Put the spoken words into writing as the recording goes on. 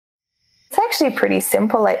actually pretty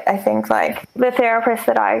simple. I think, like, the therapist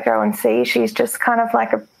that I go and see, she's just kind of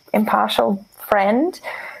like an impartial friend.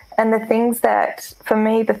 And the things that, for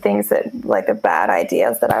me, like the bad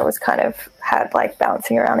ideas that I was kind of had like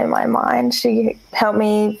bouncing around in my mind, she helped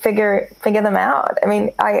me figure them out. I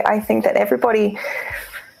mean, I think that everybody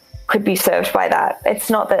could be served by that. It's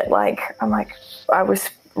not that like I was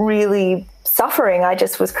really suffering. I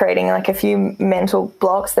just was creating like a few mental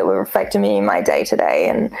blocks that were affecting me in my day to day.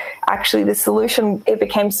 And actually the solution, it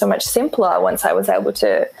became so much simpler once I was able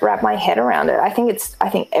to wrap my head around it. I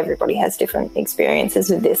think everybody has different experiences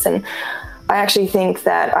with this. And I actually think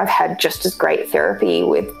that I've had just as great therapy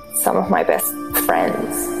with some of my best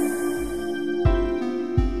friends.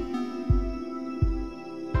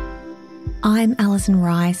 I'm Alison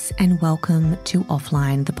Rice, and welcome to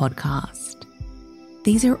Offline, the podcast.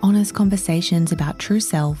 These are honest conversations about true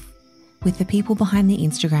self with the people behind the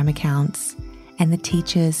Instagram accounts and the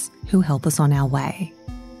teachers who help us on our way.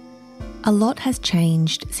 A lot has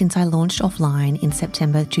changed since I launched Offline in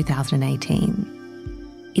September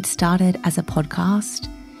 2018. It started as a podcast,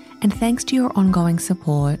 and thanks to your ongoing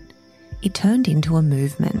support, it turned into a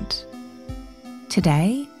movement.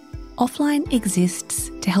 Today, Offline exists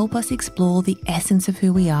to help us explore the essence of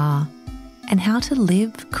who we are and how to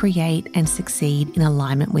live, create, and succeed in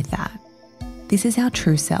alignment with that. This is our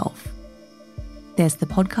true self. There's the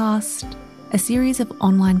podcast, a series of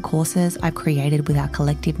online courses I've created with our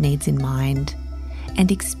collective needs in mind,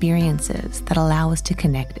 and experiences that allow us to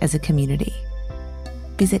connect as a community.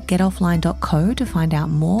 Visit getoffline.co to find out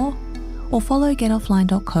more, or follow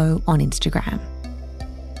getoffline.co on Instagram.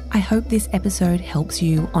 I hope this episode helps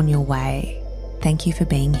you on your way. Thank you for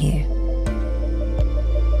being here.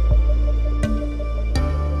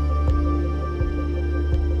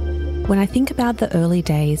 When I think about the early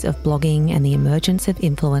days of blogging and the emergence of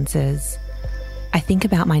influencers, I think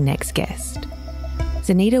about my next guest.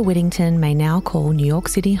 Zenita Whittington may now call New York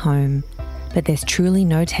City home, but there's truly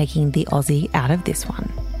no taking the Aussie out of this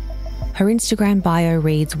one. Her Instagram bio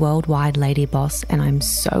reads Worldwide Lady Boss, and I'm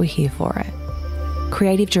so here for it.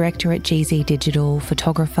 Creative director at GZ Digital,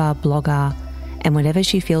 photographer, blogger, and whenever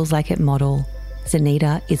she feels like it, model,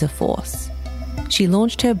 Zenita is a force. She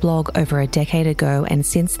launched her blog over a decade ago, and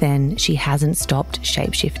since then, she hasn't stopped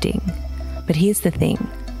shape-shifting. But here's the thing.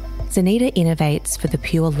 Zenita innovates for the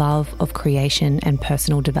pure love of creation and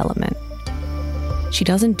personal development. She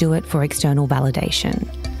doesn't do it for external validation.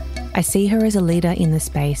 I see her as a leader in the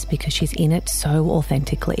space because she's in it so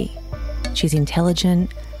authentically. She's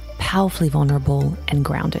intelligent, powerfully vulnerable, and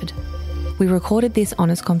grounded. We recorded this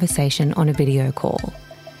honest conversation on a video call.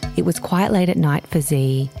 It was quite late at night for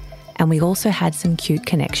Z, and we also had some cute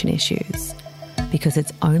connection issues. Because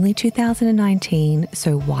it's only 2019,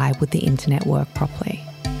 so why would the internet work properly?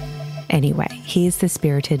 Anyway, here's the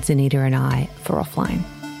spirited Zenita and I for Offline.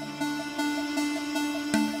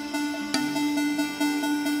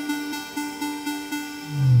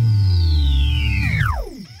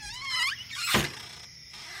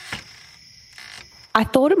 I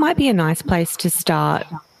thought it might be a nice place to start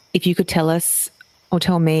if you could tell us or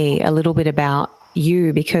tell me a little bit about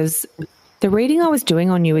you, because the reading I was doing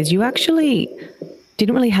on you is you actually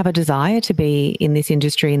didn't really have a desire to be in this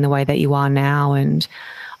industry in the way that you are now. And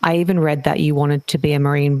I even read that you wanted to be a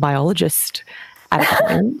marine biologist at a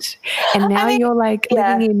point. And now you're like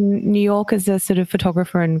living in New York as a sort of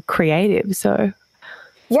photographer and creative. So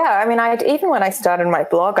yeah, I mean, even when I started my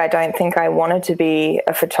blog, I don't think I wanted to be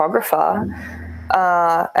a photographer.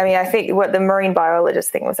 I mean, I think what the marine biologist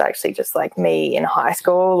thing was actually just like me in high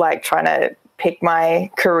school, like trying to pick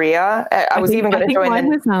my career. I was even going to join. Mine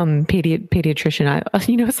was pediatrician.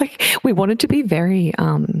 It's like we wanted to be very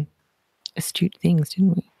astute things,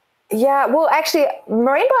 didn't we? Yeah, well, actually,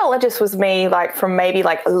 marine biologist was me like from maybe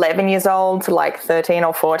like 11 years old to like 13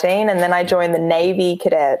 or 14, and then I joined the Navy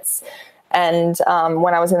cadets. And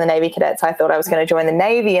when I was in the Navy cadets, I thought I was going to join the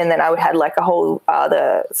Navy, and then I would had like a whole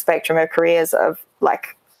other spectrum of careers of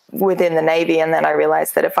like within the Navy. And then I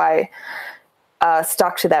realized that if I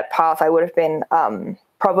stuck to that path, I would have been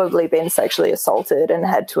probably been sexually assaulted and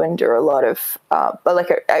had to endure a lot of.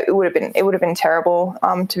 It would have been terrible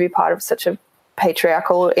to be part of such a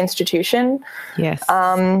patriarchal institution. Yes.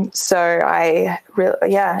 So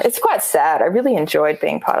it's quite sad. I really enjoyed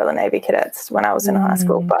being part of the Navy cadets when I was in high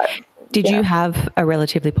school, but. Did you have a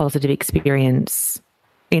relatively positive experience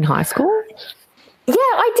in high school? Yeah,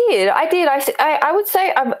 I did. I would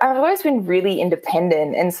say I've always been really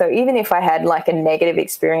independent. And so even if I had like a negative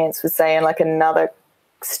experience with, say, like another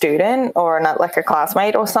student or not like a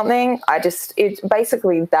classmate or something,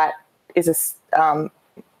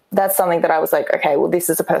 that's something that I was like, okay, well, this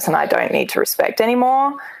is a person I don't need to respect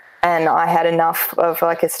anymore. and I had enough of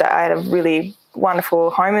I had a really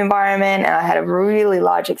wonderful home environment, and I had a really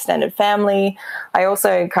large extended family. I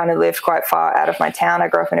also kind of lived quite far out of my town. I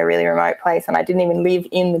grew up in a really remote place, and I didn't even live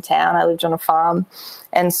in the town. I lived on a farm.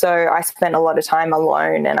 And so I spent a lot of time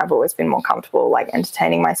alone, and I've always been more comfortable like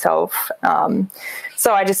entertaining myself.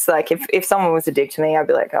 So I just like, if someone was a dick to me, I'd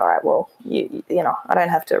be like, all right, well, you know, I don't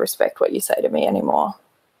have to respect what you say to me anymore.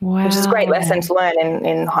 Wow. Which is a great lesson to learn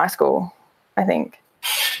in high school, I think.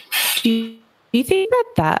 Do you think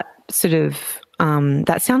that sort of,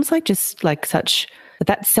 that sounds like just like such,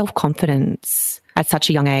 that self-confidence at such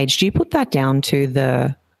a young age, do you put that down to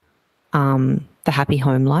the happy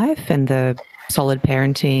home life and the solid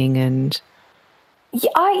parenting and... Yeah,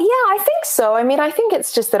 I think so. I mean, I think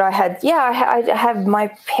it's just that I have my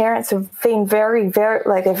parents have been very, very,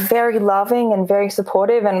 like, very loving and very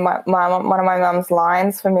supportive. And one of my mum's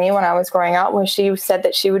lines for me when I was growing up was she said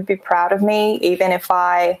that she would be proud of me even if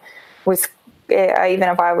I was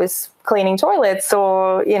cleaning toilets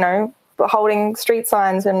or, you know, holding street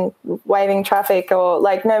signs and waving traffic, or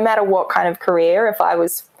like no matter what kind of career, if I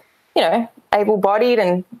was, you know, able-bodied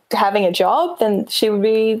and having a job, then she would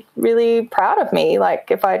be really proud of me. Like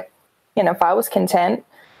if I was content.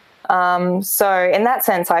 So in that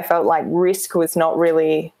sense, I felt like risk was not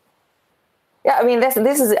really. Yeah, I mean, that's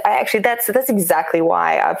exactly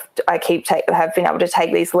why have been able to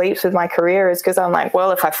take these leaps with my career, is because I'm like,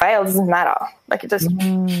 well, if I fail, it doesn't matter. Like it just,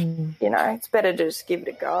 you know, it's better to just give it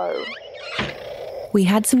a go. We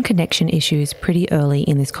had some connection issues pretty early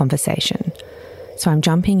in this conversation. So I'm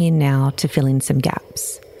jumping in now to fill in some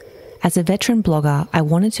gaps. As a veteran blogger, I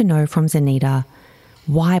wanted to know from Zenita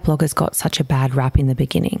why bloggers got such a bad rap in the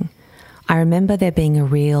beginning. I remember there being a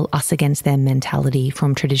real us against them mentality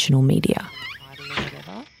from traditional media.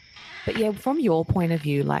 But yeah, from your point of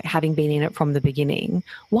view, like having been in it from the beginning,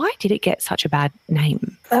 why did it get such a bad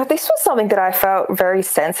name? This was something that I felt very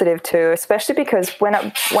sensitive to, especially because when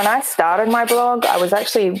I started my blog, I was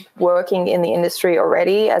actually working in the industry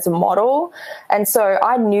already as a model. And so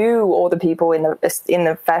I knew all the people in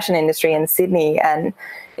the fashion industry in Sydney. And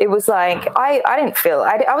it was like, I didn't feel,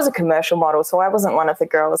 I was a commercial model, so I wasn't one of the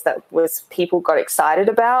girls that people got excited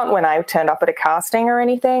about when I turned up at a casting or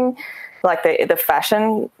anything, like the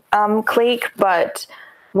fashion clique. But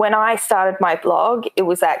when I started my blog, it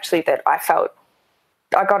was actually that I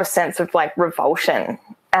got a sense of like revulsion,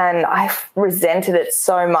 and I resented it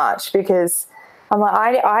so much because I'm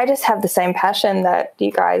like, I just have the same passion that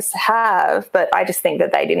you guys have, but I just think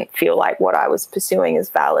that they didn't feel like what I was pursuing is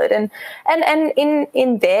valid. And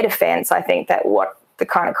in their defense, I think that what the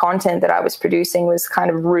kind of content that I was producing was kind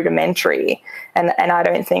of rudimentary, and I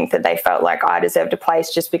don't think that they felt like I deserved a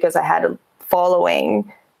place just because I had a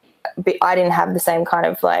following. I didn't have the same kind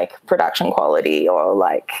of like production quality or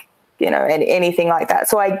like, you know, anything like that.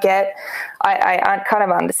 So I kind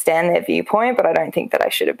of understand their viewpoint, but I don't think that I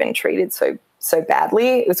should have been treated so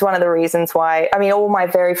badly. It was one of the reasons why, I mean, all my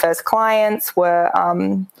very first clients were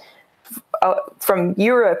from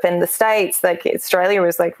Europe and the States. Like Australia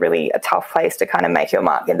was like really a tough place to kind of make your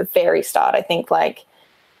mark in the very start. I think like,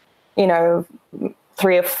 you know,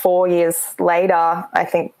 3 or 4 years later, I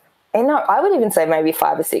think, and no, I would even say maybe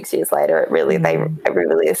 5 or 6 years later, they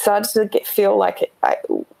really started to feel like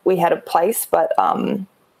we had a place. But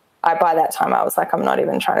by that time, I was like, I'm not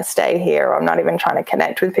even trying to stay here. Or I'm not even trying to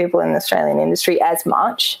connect with people in the Australian industry as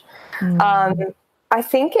much. I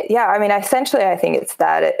think, essentially, I think it's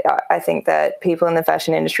that. I think that people in the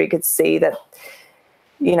fashion industry could see that,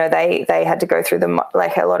 you know, they had to go through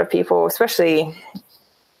like a lot of people, especially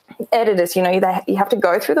editors, you know, you have to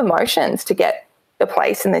go through the motions to get a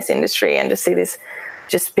place in this industry, and to see this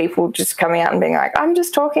just people just coming out and being like, I'm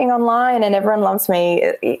just talking online and everyone loves me.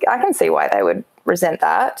 I can see why they would resent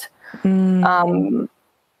that.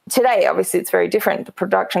 Today, obviously, it's very different. The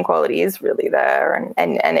production quality is really there,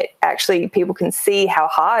 and it actually, people can see how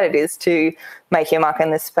hard it is to make your mark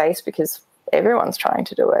in this space because everyone's trying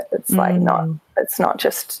to do it. It's like it's not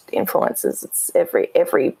just influencers. It's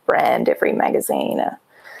every brand, every magazine.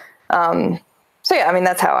 So yeah, I mean,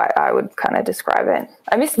 that's how I would kind of describe it.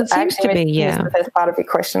 I missed the first part of your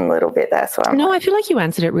question a little bit there. So I feel like you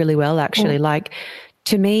answered it really well, actually. Like,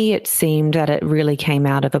 to me, it seemed that it really came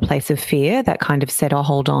out of a place of fear that kind of said, oh,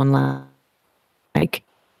 hold on, like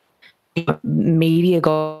media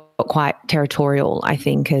got quite territorial, I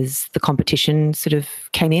think, as the competition sort of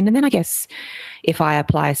came in. And then I guess if I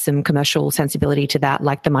apply some commercial sensibility to that,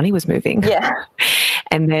 like the money was moving. Yeah.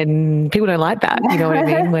 And then people don't like that, you know what I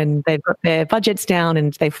mean? When they've got their budgets down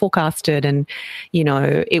and they've forecasted and, you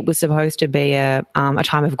know, it was supposed to be a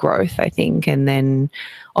time of growth, I think. And then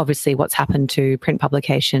obviously what's happened to print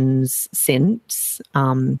publications since,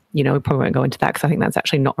 you know, we probably won't go into that because I think that's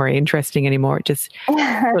actually not very interesting anymore. It just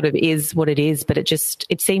sort of is what it is. But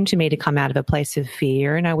it seemed to me to come out of a place of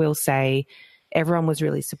fear. And I will say everyone was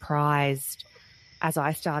really surprised as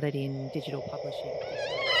I started in digital publishing.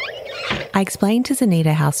 I explained to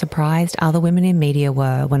Zanita how surprised other women in media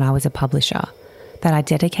were when I was a publisher, that I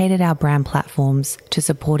dedicated our brand platforms to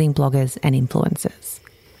supporting bloggers and influencers.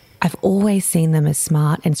 I've always seen them as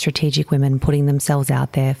smart and strategic women putting themselves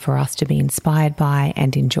out there for us to be inspired by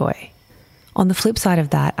and enjoy. On the flip side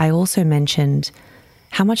of that, I also mentioned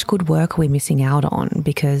how much good work are we missing out on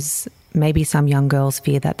because maybe some young girls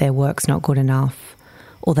fear that their work's not good enough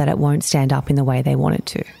or that it won't stand up in the way they want it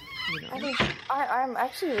to. I'm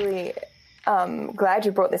actually really glad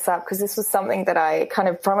you brought this up because this was something that I kind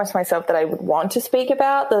of promised myself that I would want to speak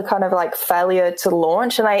about, the kind of like failure to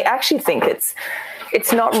launch. And I actually think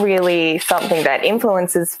it's not really something that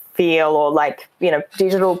influencers feel or like, you know,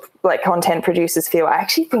 digital like content producers feel. I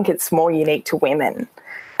actually think it's more unique to women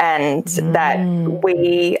and that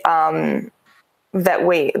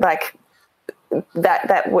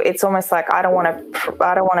it's almost like I don't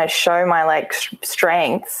want to show my like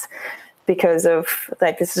strengths because of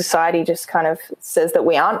like the society just kind of says that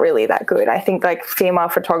we aren't really that good. I think like female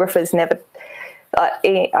photographers never,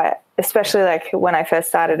 especially like when I first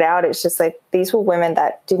started out, it's just like these were women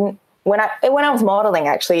that didn't, when I was modeling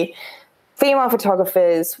actually, female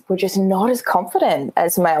photographers were just not as confident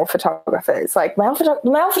as male photographers. Like male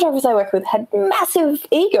photographers I worked with had massive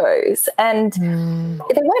egos and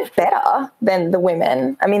they weren't better than the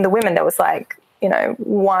women. I mean, the women, there was like, you know,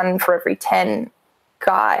 1 for every 10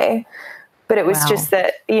 guy. But it was just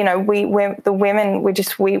that, you know, the women, we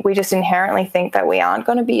just inherently think that we aren't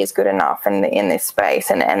going to be as good enough in this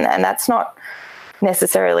space. And that's not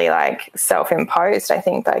necessarily like self-imposed. I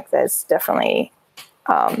think like there's definitely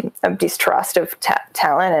a distrust of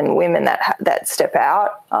talent and women that step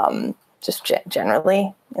out just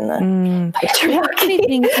generally in the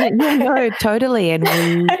patriarchy. No, totally.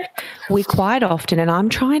 And we quite often, and I'm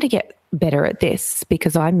trying to get better at this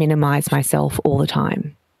because I minimize myself all the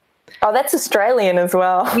time. Oh, that's Australian as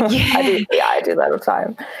well. Yeah. I do that all the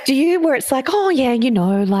time. Do you, where it's like, oh yeah, you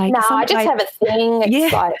know, like. No, I just have a thing.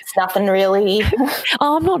 It's like, it's nothing really.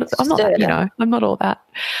 Oh, I'm not that, you know, I'm not all that.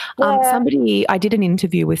 Yeah. I did an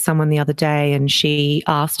interview with someone the other day and she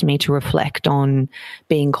asked me to reflect on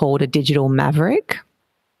being called a digital maverick.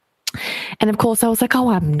 And of course I was like, oh,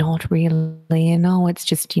 I'm not really. And no, it's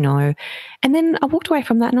just, you know, and then I walked away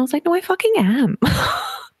from that and I was like, no, I fucking am.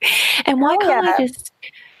 And why can't I just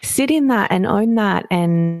sit in that and own that?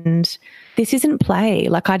 And this isn't play.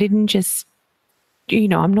 Like I didn't just, you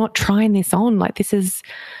know, I'm not trying this on. Like this is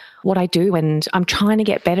what I do and I'm trying to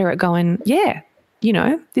get better at going, yeah, you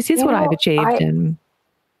know, this is what I've achieved.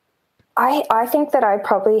 I think that I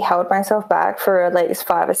probably held myself back for at least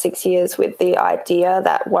 5 or 6 years with the idea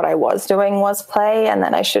that what I was doing was play and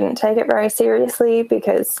that I shouldn't take it very seriously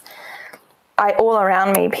because all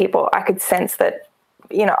around me, I could sense that,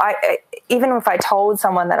 you know, even if I told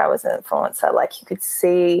someone that I was an influencer, like you could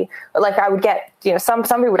see, like I would get, you know, some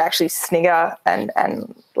people would actually snigger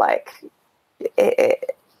and like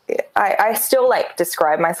I still like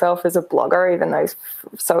describe myself as a blogger, even though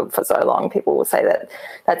for so long people will say that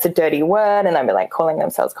that's a dirty word and they'll be like calling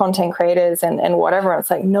themselves content creators and whatever. And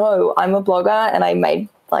it's like, no, I'm a blogger and I made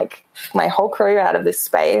like my whole career out of this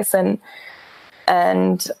space and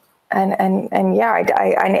yeah,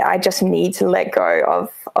 I just need to let go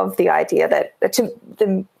of the idea that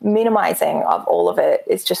the minimizing of all of it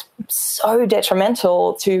is just so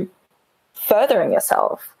detrimental to furthering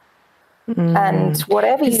yourself. And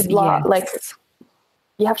whatever you like,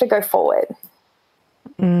 you have to go forward.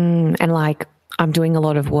 And like, I'm doing a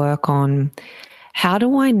lot of work on how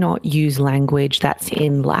do I not use language that's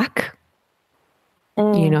in lack,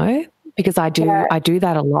 you know, because I do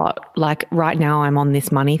that a lot. Like right now I'm on this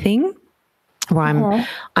money thing where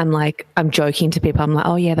I'm joking to people. I'm like,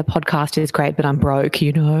 oh yeah, the podcast is great, but I'm broke,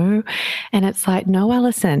 you know? And it's like, no,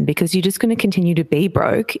 Alison, because you're just going to continue to be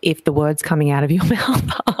broke if the words coming out of your mouth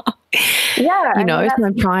are. Yeah. You know, so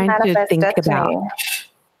I'm trying to think about.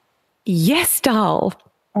 Yes, doll.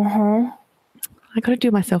 I got to do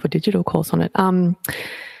myself a digital course on it.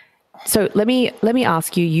 So let me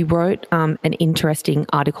ask you, you wrote an interesting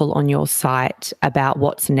article on your site about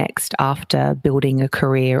what's next after building a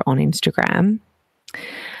career on Instagram.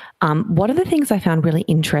 One of the things I found really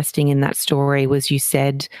interesting in that story was you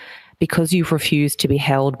said because you've refused to be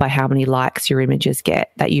held by how many likes your images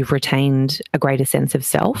get, that you've retained a greater sense of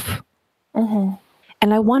self. Mm-hmm.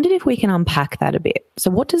 And I wondered if we can unpack that a bit. So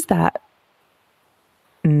what does that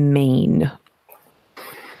mean?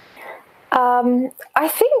 I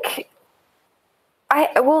think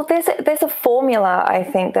there's a formula I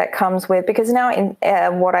think that comes with, because now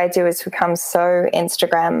what I do is become so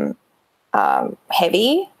Instagram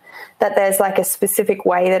heavy that there's like a specific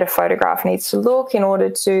way that a photograph needs to look in order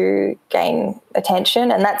to gain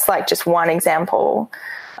attention, and that's like just one example.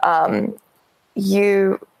 For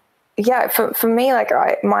me, like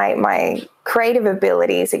my creative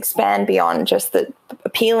abilities expand beyond just the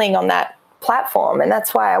appealing on that platform, and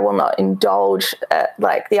that's why I will not indulge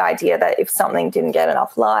like the idea that if something didn't get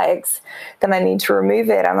enough likes, then I need to remove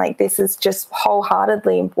it. I'm like, this is just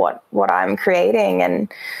wholeheartedly what I'm creating,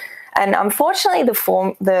 and unfortunately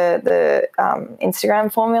the Instagram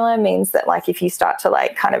formula means that like if you start to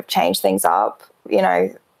like kind of change things up, you know,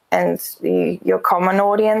 and your common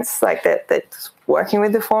audience like that's working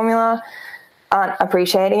with the formula aren't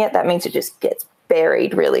appreciating it, that means it just gets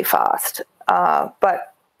buried really fast.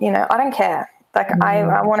 But you know, I don't care. Like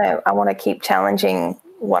I want to keep challenging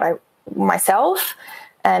myself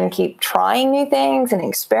and keep trying new things and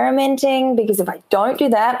experimenting, because if I don't do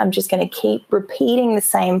that, I'm just going to keep repeating the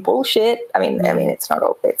same bullshit. I mean, it's not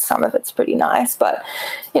all. It's some of it's pretty nice, but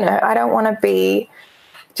you know, I don't want to be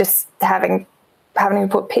just having to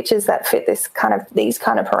put pictures that fit these kind of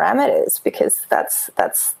parameters, because that's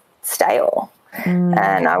stale.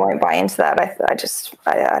 And I won't buy into that.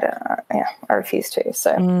 I refuse to.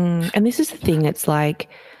 So, and this is the thing. It's like,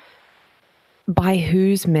 by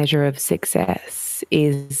whose measure of success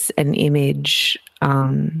is an image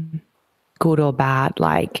good or bad?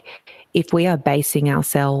 Like, if we are basing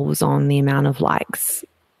ourselves on the amount of likes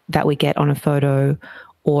that we get on a photo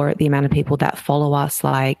or the amount of people that follow us,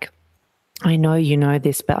 like, I know you know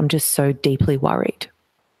this, but I'm just so deeply worried.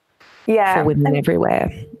 Yeah, for women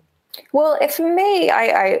everywhere. Well, for me,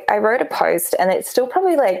 I wrote a post, and it's still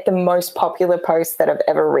probably like the most popular post that I've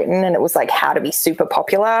ever written, and it was like how to be super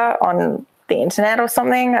popular on the internet or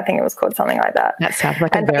something. I think it was called something like that. That sounds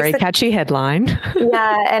like a very catchy headline.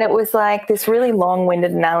 Yeah, and it was like this really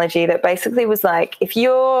long-winded analogy that basically was like, if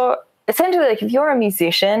you're a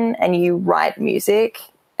musician and you write music,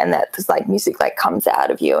 and that's like music like comes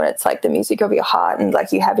out of you, and it's like the music of your heart, and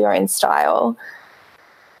like you have your own style.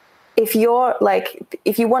 If you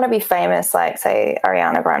want to be famous, like say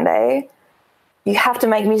Ariana Grande, you have to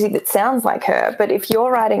make music that sounds like her. But if you're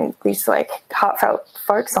writing these like heartfelt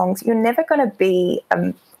folk songs, you're never going to be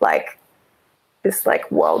like this like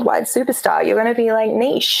worldwide superstar. You're going to be like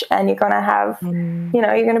niche, and you're going to have, you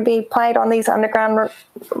know, you're going to be played on these underground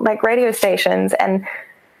like radio stations, and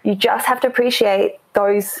you just have to appreciate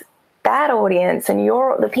that audience and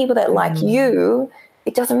the people that like you.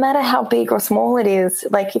 It doesn't matter how big or small it is.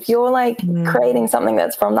 Like if you're like creating something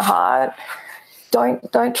that's from the heart, don't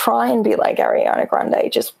try and be like Ariana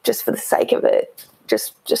Grande just for the sake of it.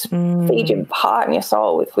 Just feed your heart and your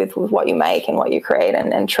soul with what you make and what you create,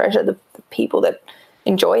 and treasure the people that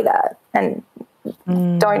enjoy that, and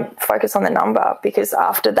don't focus on the number, because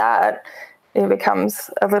after that it becomes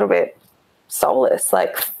a little bit soulless.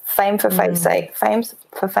 Like fame for fame's sake. Fame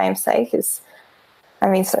for fame's sake is, I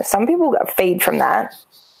mean, so some people feed from that,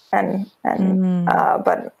 and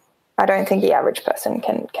but I don't think the average person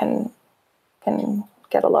can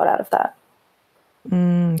get a lot out of that.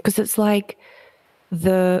 Because it's like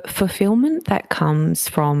the fulfillment that comes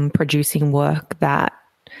from producing work that,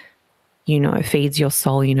 you know, feeds your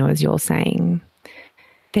soul, you know, as you're saying,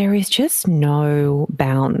 there is just no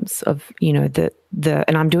bounds of, you know, the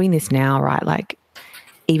and I'm doing this now, right? Like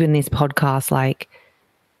even this podcast, like,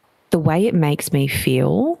 the way it makes me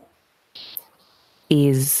feel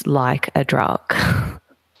is like a drug.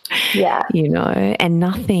 Yeah. You know, and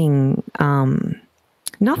nothing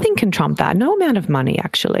can trump that. No amount of money,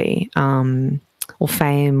 actually, or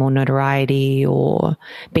fame or notoriety or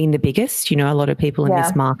being the biggest. You know, a lot of people in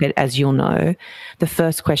this market, as you'll know, the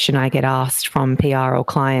first question I get asked from PR or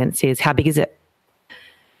clients is, how big is it?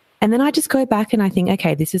 And then I just go back and I think,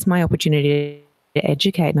 okay, this is my opportunity to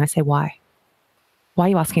educate. And I say, why? Why are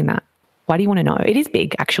you asking that? Why do you want to know? It is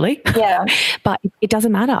big, actually. Yeah. But it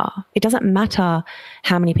doesn't matter. It doesn't matter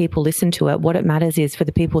how many people listen to it. What it matters is, for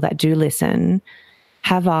the people that do listen,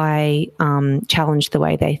 have I challenged the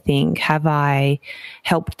way they think? Have I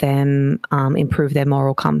helped them improve their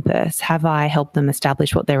moral compass? Have I helped them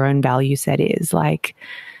establish what their own value set is? Like,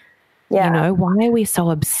 Yeah. You know, why are we so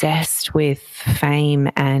obsessed with fame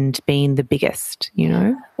and being the biggest, you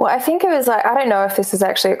know? Well, I think it was like, I don't know if this is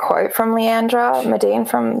actually a quote from Leandra Medine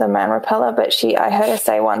from The Man Repeller, but I heard her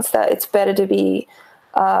say once that it's better to be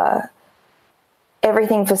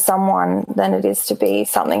everything for someone than it is to be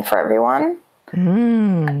something for everyone.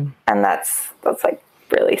 And that's like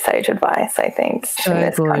really sage advice, I think, so in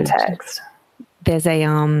this good. context. There's a,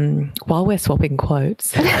 while we're swapping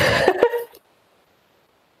quotes,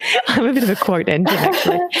 I'm a bit of a quote engine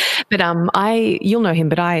actually, but you'll know him,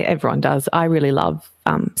 but everyone does. I really love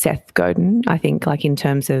Seth Godin. I think, like, in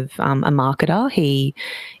terms of a marketer, he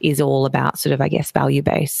is all about sort of, I guess,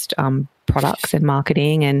 value-based products and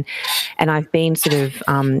marketing, and I've been sort of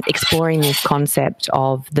exploring this concept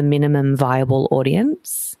of the minimum viable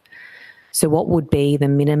audience. So what would be the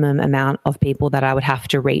minimum amount of people that I would have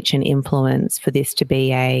to reach and influence for this to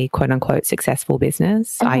be a quote unquote successful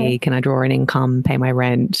business, i.e. can I draw an income, pay my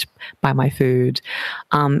rent, buy my food?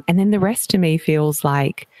 And then the rest to me feels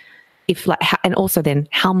like and also then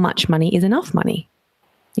how much money is enough money?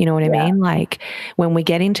 You know what I mean? Like when we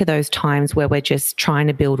get into those times where we're just trying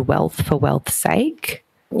to build wealth for wealth's sake.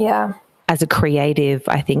 Yeah. As a creative,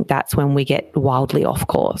 I think that's when we get wildly off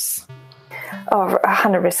course. Oh,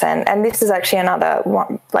 100%. And this is actually another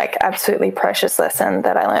one, like, absolutely precious lesson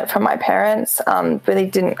that I learned from my parents. Really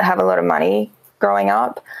didn't have a lot of money growing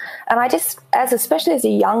up. And I just, especially as a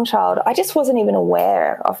young child, I just wasn't even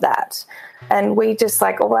aware of that. And we just,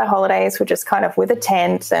 like, all our holidays were just kind of with a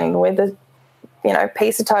tent and with a, you know,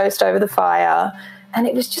 piece of toast over the fire. And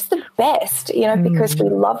it was just the best, you know, because we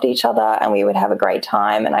loved each other and we would have a great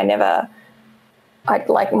time. And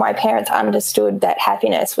my parents understood that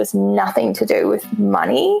happiness was nothing to do with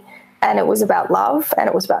money, and it was about love, and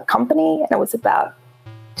it was about company, and it was about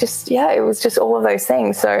it was just all of those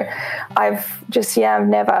things. So I've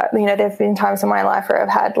never, you know, there've been times in my life where I've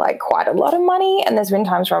had like quite a lot of money, and there's been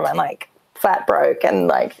times where I'm like flat broke, and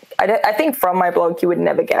like I think from my blog you would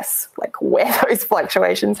never guess like where those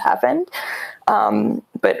fluctuations happened.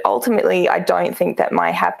 But ultimately I don't think that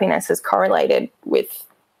my happiness is correlated with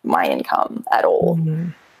my income at all.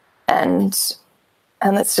 And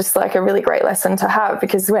it's just like a really great lesson to have,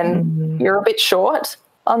 because when you're a bit short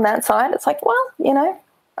on that side, it's like, well, you know,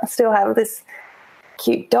 I still have this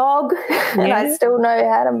cute dog and I still know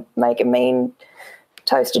how to make a mean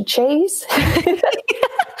toasted cheese.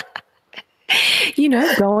 You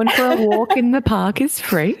know, going for a walk in the park is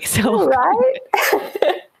free. So right.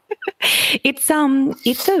 It's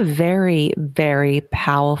a very, very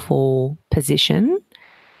powerful position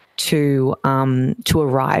to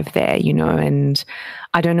arrive there, you know, and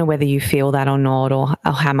I don't know whether you feel that or not, or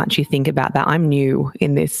how much you think about that. I'm new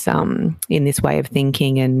in this way of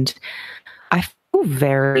thinking, and I feel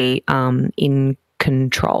very in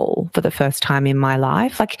control for the first time in my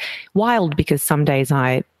life. Like, wild, because some days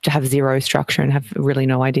I have zero structure and have really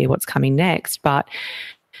no idea what's coming next. But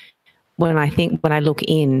when I look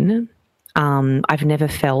in, I've never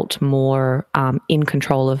felt more in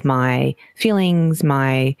control of my feelings,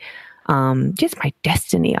 my just my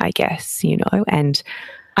destiny, I guess, you know. And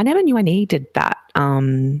I never knew I needed that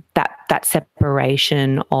that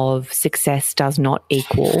separation of success does not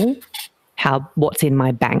equal what's in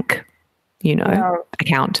my bank, you know,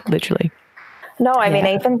 account, literally. No, I mean,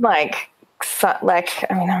 even I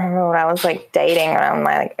remember when I was like dating around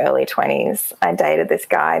my like early 20s, I dated this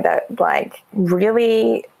guy that like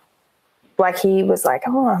really, like, he was like,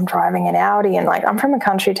 oh, I'm driving an Audi, and like I'm from a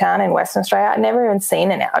country town in Western Australia. I'd never even seen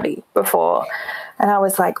an Audi before. And I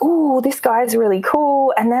was like, oh, this guy's really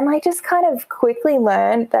cool. And then I just kind of quickly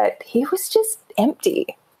learned that he was just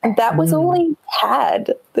empty. And that was all he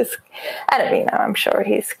had. I don't know, I'm sure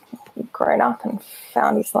he's grown up and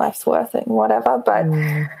found his life's worth it and whatever. But,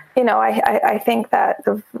 you know, I think that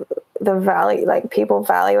the value, like people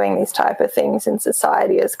valuing these type of things in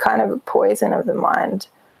society is kind of a poison of the mind.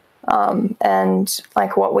 And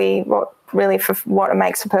like what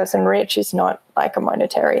makes a person rich is not like a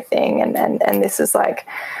monetary thing. And this is like,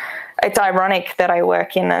 it's ironic that I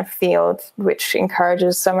work in a field which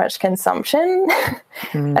encourages so much consumption.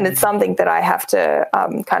 And it's something that I have to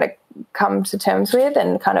kind of come to terms with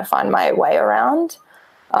and kind of find my way around.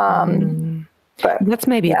 But that's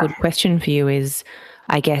maybe a good question for you is,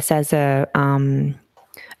 I guess, as a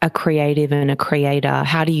creative and a creator,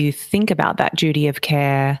 how do you think about that duty of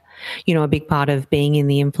care? You know, a big part of being in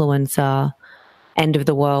the influencer end of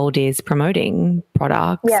the world is promoting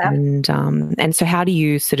products. And so how do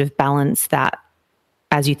you sort of balance that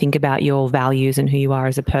as you think about your values and who you are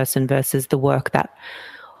as a person versus the work that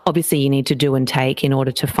obviously you need to do and take in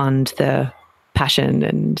order to fund the passion?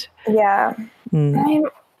 And I mean,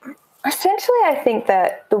 Essentially, I think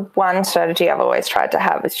that the one strategy I've always tried to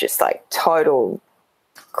have is just like total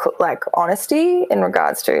like honesty in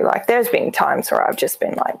regards to like there's been times where I've just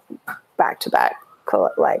been like back to back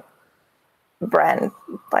like brand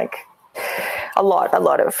like a lot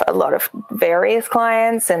of various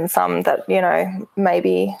clients, and some that, you know,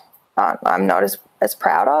 maybe I'm not as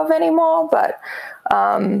proud of anymore, but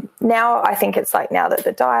now I think it's like now that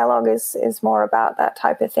the dialogue is more about that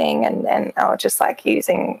type of thing, and just like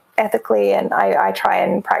using ethically, and I try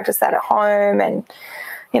and practice that at home, and,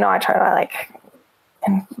 you know, I try to like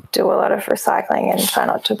and do a lot of recycling and try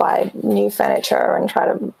not to buy new furniture, and try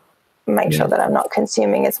to make sure that I'm not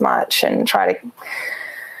consuming as much, and try to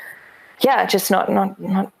just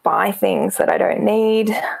not buy things that I don't need.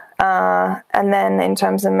 And then in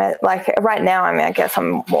terms of like right now, I mean, I guess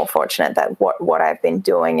I'm more fortunate that what I've been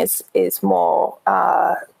doing is more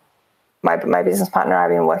my business partner and I've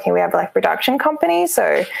been working. We have like production companies,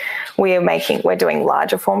 so we're doing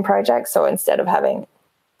larger form projects. So instead of having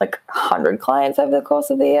like 100 clients over the course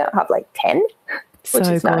of the year, I have like 10. So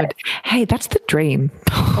good. Nice. Hey, that's the dream.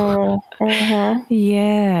 Mm-hmm.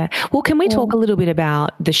 Yeah. Well, can we talk a little bit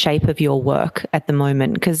about the shape of your work at the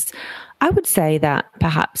moment? Because I would say that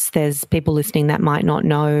perhaps there's people listening that might not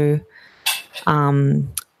know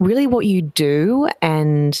really what you do,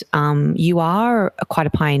 and you are quite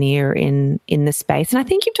a pioneer in the space. And I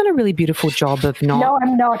think you've done a really beautiful job of not... No,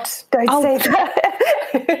 I'm not. Don't say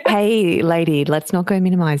that. Hey, lady, let's not go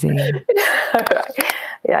minimizing.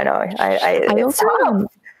 Yeah, I know. I also...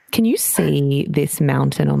 Can you see this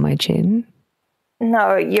mountain on my chin?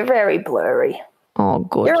 No, you're very blurry. Oh,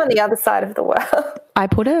 good. You're on the other side of the world. I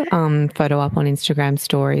put a photo up on Instagram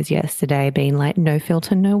stories yesterday being like, no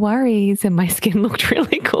filter, no worries. And my skin looked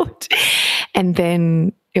really good. And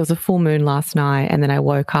then it was a full moon last night. And then I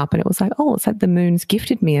woke up and it was like, oh, it's like the moon's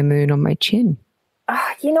gifted me a moon on my chin.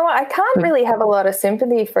 You know what? I can't really have a lot of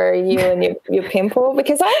sympathy for you and your pimple,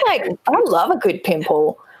 because I love a good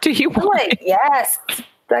pimple. Do you want it? Yes,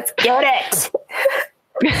 let's get it.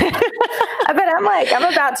 But I'm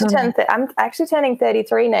about to turn. I'm actually turning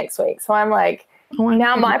 33 next week, so I'm like,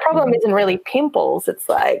 now my problem isn't really pimples; it's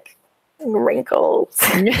like wrinkles.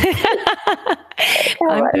 I'm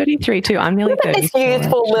 33 too. I'm nearly 30. This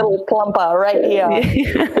youthful little plumper right here.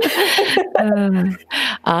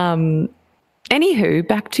 Anywho,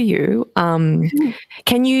 back to you.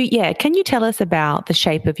 Can you tell us about the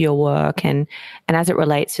shape of your work and as it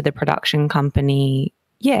relates to the production company?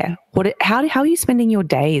 Yeah. How are you spending your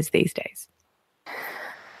days these days?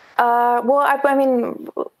 Well, I mean,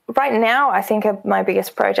 right now, I think my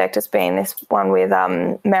biggest project has been this one with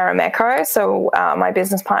Marimekko. So my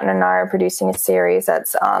business partner and I are producing a series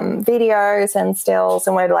that's videos and stills,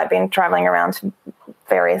 and we've like been traveling around to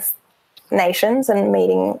various nations and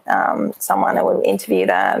meeting someone, and we'll interview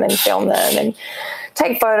them and film them and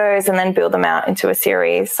take photos and then build them out into a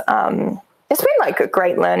series. It's been like a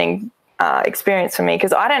great learning experience for me,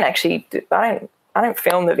 because I don't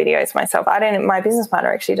film the videos myself. My business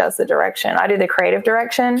partner actually does the direction. I do the creative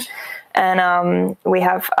direction, and we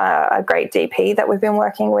have a great DP that we've been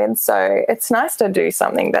working with. So it's nice to do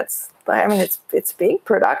something that's, I mean, it's big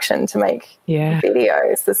production to make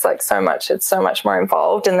videos. There's like it's so much more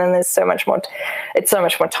involved, and then it's so much more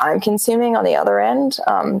time consuming on the other end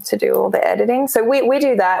to do all the editing. So we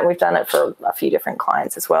do that. We've done it for a few different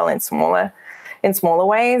clients as well in smaller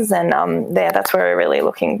ways, and that's where we're really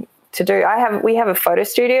looking to do. We have a photo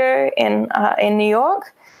studio in New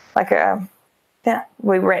York, we can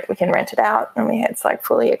rent it out, and it's like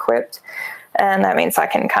fully equipped. And that means I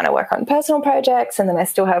can kind of work on personal projects, and then I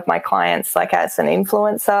still have my clients like as an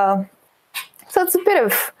influencer. So it's a bit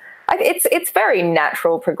of, it's very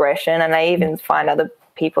natural progression. And I even find other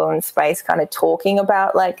people in space kind of talking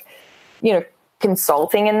about like, you know,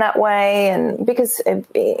 consulting in that way. And because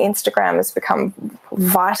Instagram has become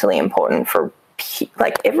vitally important for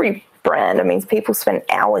like every brand. I mean, people spend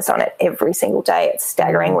hours on it every single day. It's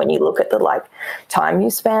staggering when you look at the like time you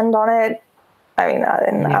spend on it. I mean,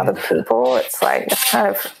 and other people, it's kind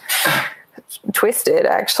of twisted,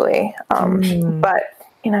 actually. But,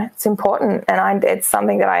 you know, it's important, and it's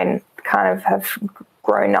something that I kind of have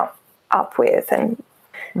grown up with, and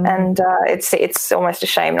it's almost a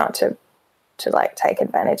shame not to like take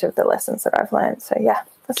advantage of the lessons that I've learned. So yeah,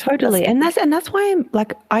 totally. And that's why I'm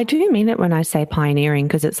like, I do mean it when I say pioneering,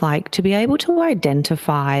 because it's like to be able to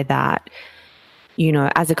identify that, you know,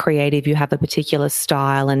 as a creative, you have a particular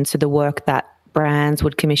style, and so the work that brands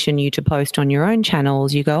would commission you to post on your own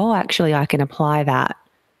channels, you go, oh, actually, I can apply that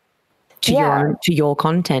to your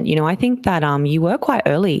content. You know, I think that you were quite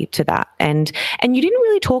early to that, and you didn't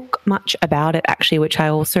really talk much about it actually, which I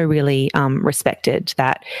also really respected,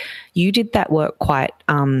 that you did that work quite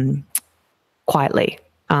quietly.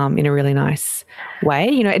 In a really nice way.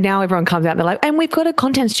 You know, now everyone comes out and they're like, and we've got a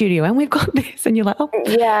content studio and we've got this, and you're like, oh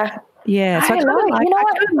yeah. So I kind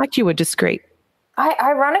of like you were discreet.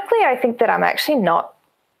 Ironically, I think that I'm actually not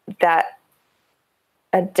that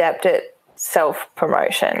adept at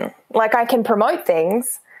self-promotion. Like, I can promote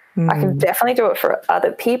things. I can definitely do it for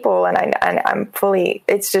other people, and I'm fully,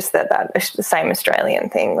 it's just that the same Australian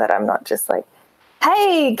thing that I'm not just like,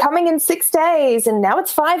 hey, coming in 6 days and now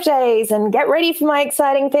it's 5 days and get ready for my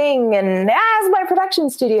exciting thing and now's my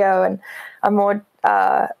production studio. And I'm more,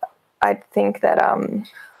 I think that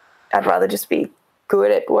I'd rather just be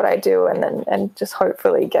good at what I do and just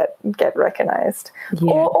hopefully get recognized,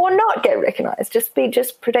 or not get recognized. Just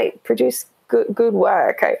produce good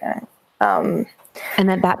work. And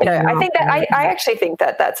then that, I think that I actually think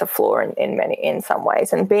that that's a flaw in some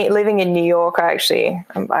ways. And living in New York,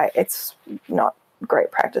 it's not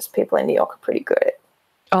great practice. People in New York are pretty good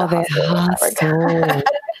at they're hustle.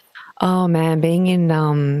 Oh man, being in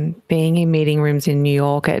meeting rooms in New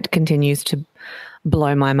York, it continues to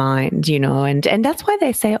blow my mind, you know, and that's why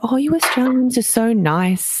they say, oh, you Australians are so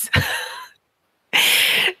nice.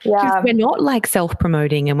 Yeah, we're not like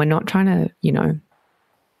self-promoting, and we're not trying to, you know,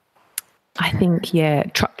 I think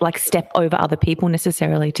step over other people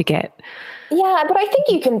necessarily to get. Yeah, but I think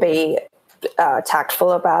you can be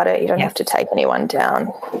tactful about it. You don't have to take anyone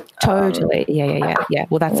down. Totally. Yeah.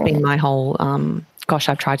 Well, that's been my whole,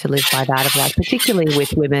 I've tried to live by that, of like, particularly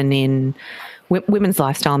with women in women's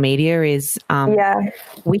lifestyle media is,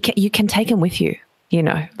 you can take them with you, you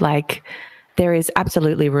know, like there is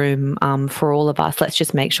absolutely room for all of us. Let's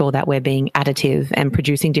just make sure that we're being additive and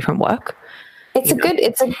producing different work. It's a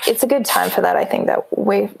good time for that. I think that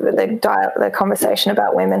the conversation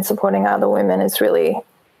about women supporting other women is really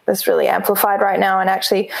amplified right now. And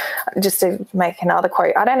actually, just to make another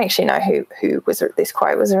quote, I don't actually know who this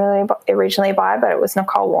quote was really originally by, but it was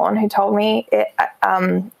Nicole Warren who told me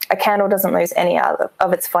a candle doesn't lose any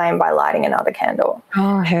of its flame by lighting another candle.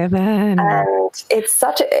 Oh, heaven! And it's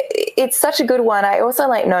such a good one. I also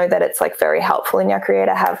know that it's very helpful in your career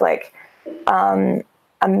to have a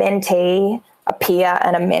mentee, a peer,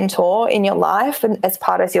 and a mentor in your life, and as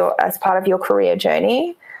part of your career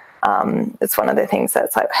journey. It's one of the things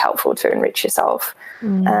that's helpful to enrich yourself.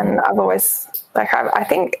 And I've always I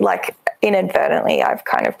think inadvertently I've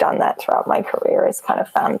kind of done that throughout my career, is kind of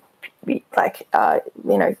found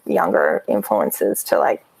younger influences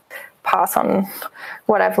to pass on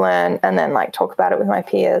what I've learned, and then talk about it with my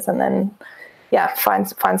peers, and then find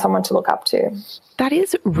someone to look up to. That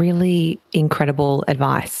is really incredible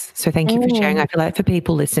advice. So thank you for sharing. I feel like for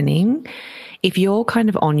people listening, if you're kind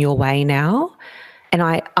of on your way now, and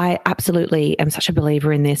I absolutely am such a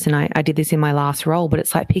believer in this, and I did this in my last role, but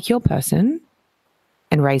it's pick your person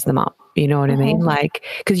and raise them up. You know what I mean?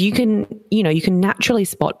 Because you can naturally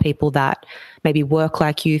spot people that maybe work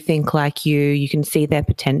like you, think like you can see their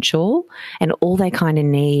potential, and all they kind of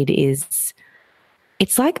need is,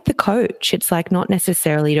 it's like the coach. It's not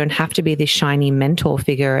necessarily, you don't have to be this shiny mentor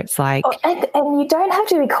figure. It's and you don't have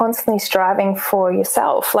to be constantly striving for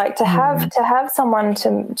yourself. To have someone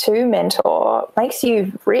to mentor makes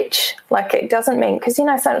you rich. It doesn't mean, because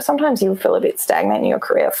sometimes you feel a bit stagnant in your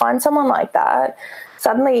career. Find someone like that.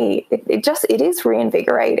 Suddenly, it is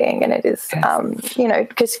reinvigorating, and it is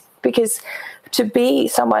because to be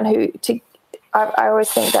someone I always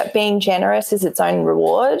think that being generous is its own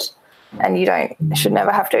reward. And you should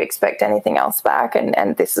never have to expect anything else back.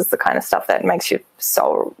 And this is the kind of stuff that makes you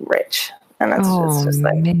so rich. And that's just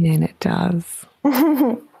man, it does.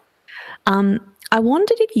 I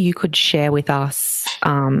wondered if you could share with us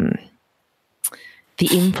the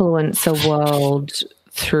influencer world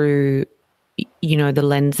through, the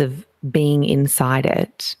lens of being inside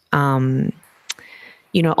it.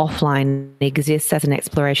 Offline exists as an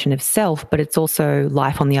exploration of self, but it's also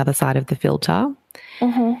life on the other side of the filter.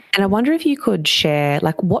 And I wonder if you could share,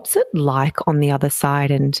 what's it like on the other side?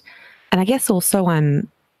 And I guess also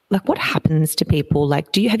what happens to people?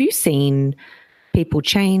 Have you seen people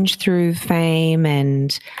change through fame?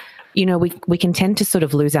 And, we can tend to sort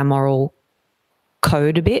of lose our moral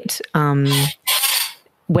code a bit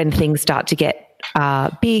when things start to get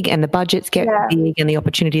big, and the budgets get big, and the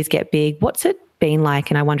opportunities get big. What's it been like?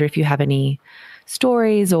 And I wonder if you have any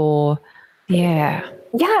stories or, Yeah,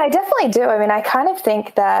 I definitely do. I mean, I kind of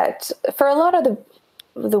think that for a lot of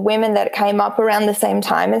the women that came up around the same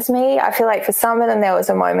time as me, I feel like for some of them there was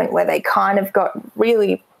a moment where they kind of got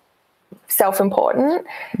really self-important,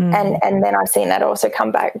 and then I've seen that also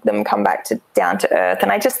come back to down to earth,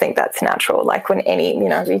 and I just think that's natural. Like when any,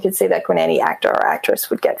 you could see that when any actor or actress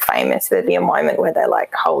would get famous, there'd be a moment where they're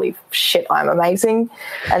like, holy shit, I'm amazing,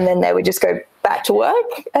 and then they would just go back to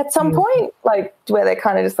work at some point, like where they're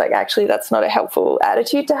kind of just like, actually that's not a helpful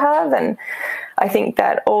attitude to have. And I think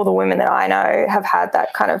that all the women that I know have had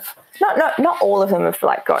that kind of, not all of them have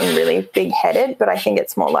like gotten really big-headed, but I think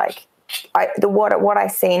it's more like what I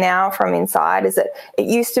see now from inside is that it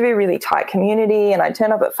used to be a really tight community, and I'd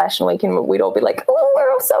turn up at Fashion Week and we'd all be like, oh,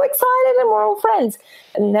 we're all so excited and we're all friends.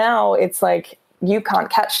 And now it's like you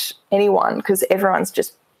can't catch anyone because everyone's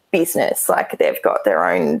just business. Like they've got their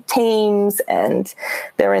own teams and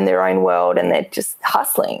they're in their own world and they're just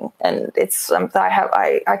hustling. And it's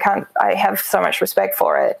I have so much respect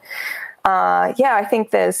for it. I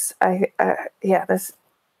think there's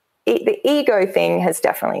the ego thing has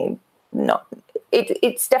definitely not,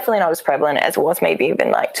 it's definitely not as prevalent as it was maybe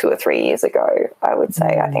even like 2 or 3 years ago, I would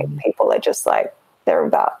say. I think people are just like, they're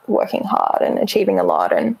about working hard and achieving a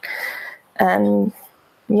lot and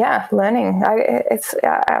learning.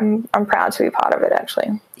 I'm proud to be part of it,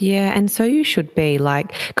 actually. Yeah, and so you should be,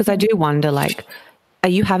 like, because I do wonder, like, are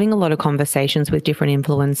you having a lot of conversations with different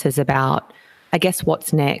influencers about, I guess,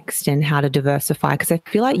 what's next and how to diversify? Because I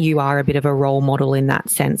feel like you are a bit of a role model in that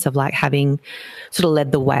sense of like having sort of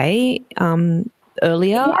led the way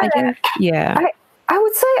earlier, I guess. Yeah. I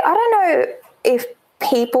would say, I don't know if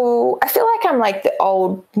people, I feel like I'm like the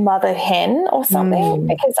old mother hen or something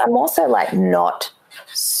because I'm also like not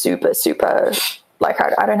super, like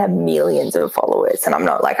I don't have millions of followers, and I'm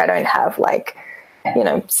not like, I don't have like,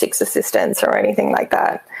 6 assistants or anything like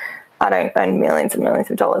that. I don't earn millions and millions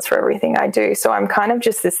of dollars for everything I do. So I'm kind of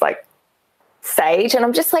just this like sage, and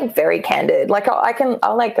I'm just like very candid. Like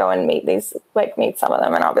I'll like go and meet some of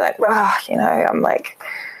them, and I'll be like, I'm like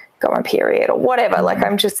got my period or whatever. Like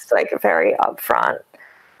I'm just like very upfront.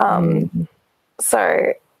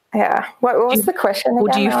 So yeah. What was the question again? Or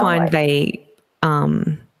do you find they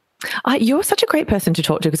you're such a great person to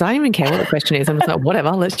talk to because I don't even care what the question is. I'm just like,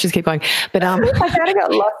 whatever, let's just keep going. But I kind of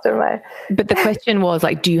got lost in my. But the question was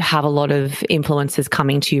like, do you have a lot of influencers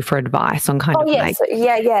coming to you for advice on kind of like?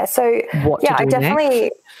 Yeah. So what to do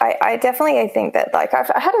I definitely think that like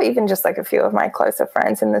I had even just like a few of my closer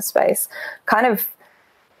friends in this space, kind of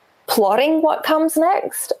plotting what comes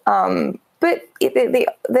next. But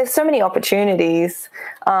there's so many opportunities.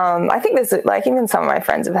 I think there's like even some of my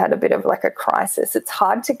friends have had a bit of like a crisis. It's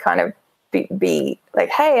hard to kind of be like,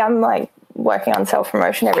 hey, I'm like working on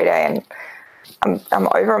self-promotion every day and I'm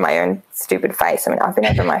over my own stupid face. I mean, I've been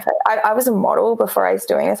over my face. I was a model before I was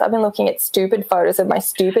doing this. I've been looking at stupid photos of my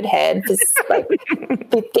stupid head for like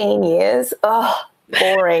 15 years. Oh,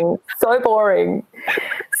 boring. So boring.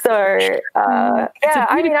 So,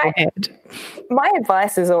 my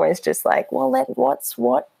advice is always just like, well,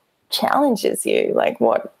 what challenges you? Like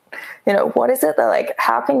what is it that like,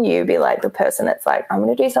 how can you be like the person that's like, I'm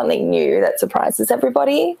going to do something new that surprises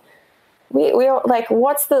everybody? We all like,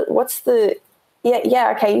 what's the,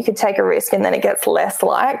 okay, you could take a risk and then it gets less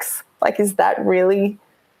likes. Like, is that really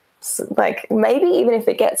like, maybe even if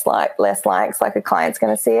it gets like less likes, like a client's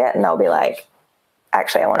going to see it and they'll be like,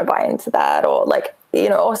 actually, I want to buy into that, or like,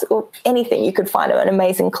 or anything. You could find an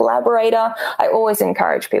amazing collaborator. I always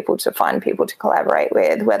encourage people to find people to collaborate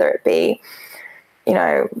with, whether it be,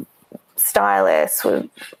 stylists, with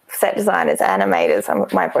set designers,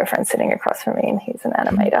 animators. My boyfriend's sitting across from me and he's an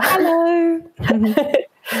animator. Hello.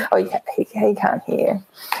 Oh, he can't hear.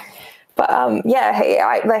 But I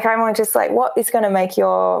want to just like, what is going to make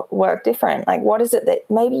your work different? Like, what is it that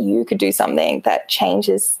maybe you could do something that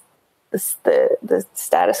changes the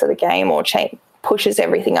status of the game or pushes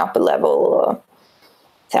everything up a level, or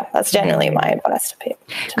that's generally my advice to people.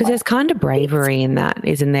 Because there's kind of bravery in that,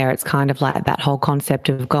 isn't there? It's kind of like that whole concept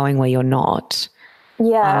of going where you're not.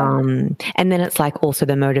 Yeah. And then it's like also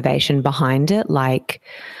the motivation behind it. Like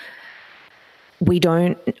we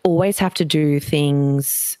don't always have to do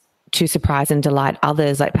things to surprise and delight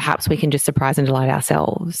others. Like perhaps we can just surprise and delight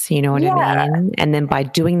ourselves, you know what I mean? And then by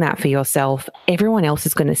doing that for yourself, everyone else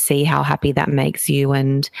is going to see how happy that makes you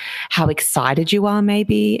and how excited you are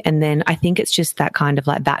maybe. And then I think it's just that kind of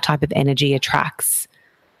like that type of energy attracts.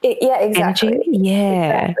 Exactly. Energy.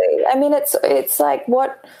 Yeah. Exactly. I mean, it's like,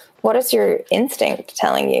 what is your instinct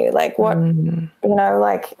telling you? Like what,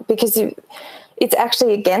 because it's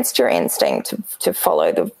actually against your instinct to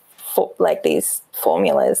follow like these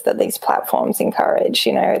formulas that these platforms encourage.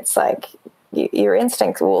 It's like your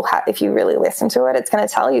instinct will if you really listen to it, it's going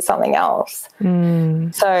to tell you something else.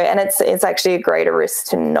 So, and it's actually a greater risk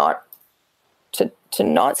to not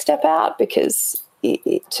step out, because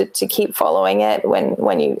to keep following it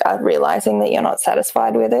when you are realizing that you're not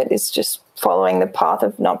satisfied with it is just following the path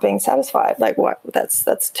of not being satisfied. Like, what? That's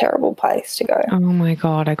a terrible place to go. Oh my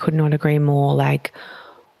God, I could not agree more. Like,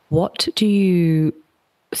 what do you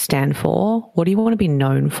stand for? What do you want to be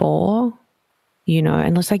known for? You know,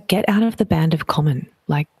 and it's like, get out of the band of common.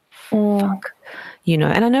 Like, fuck. You know,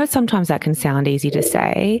 and I know sometimes that can sound easy to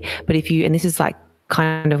say, but if you, and this is like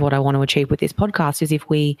kind of what I want to achieve with this podcast, is if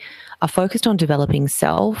we are focused on developing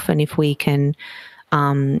self, and if we can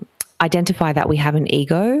identify that we have an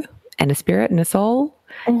ego and a spirit and a soul,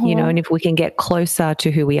 you know, and if we can get closer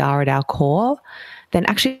to who we are at our core, then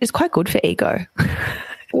actually it's quite good for ego.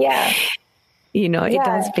 Yeah. You know, it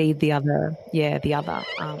does feed the other. Yeah, the other.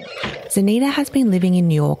 Zenita has been living in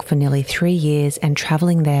New York for nearly 3 years and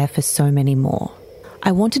traveling there for so many more.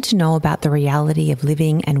 I wanted to know about the reality of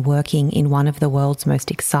living and working in one of the world's most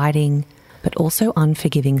exciting, but also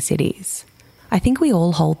unforgiving cities. I think we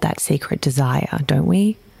all hold that secret desire, don't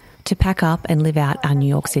we? To pack up and live out our New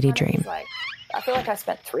York City dream. I feel like I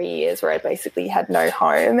spent 3 years where I basically had no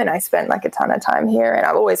home, and I spent like a ton of time here. And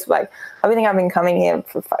I've always I think I've been coming here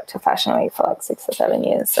to Fashion Week for like 6 or 7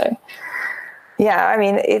 years. So yeah, I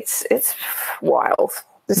mean, it's wild.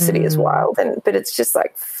 The city is wild, but it's just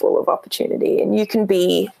like full of opportunity, and you can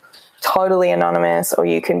be totally anonymous, or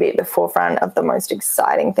you can be at the forefront of the most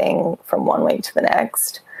exciting thing from one week to the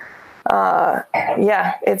next.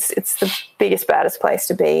 Yeah, it's the biggest, baddest place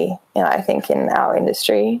to be, you know, I think, in our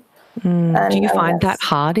industry. Do you find that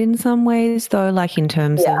hard in some ways, though, like in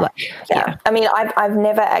terms of like, yeah. I mean, I've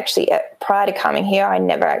never actually, prior to coming here, I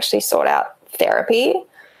never actually sought out therapy.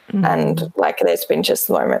 And like, there's been just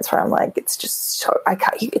moments where I'm like, it's just so,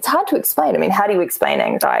 it's hard to explain. I mean, how do you explain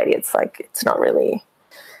anxiety? It's like, it's not really,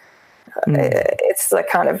 it's like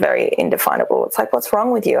kind of very indefinable. It's like, what's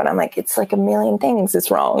wrong with you? And I'm like, it's like a million things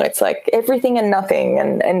is wrong. It's like everything and nothing.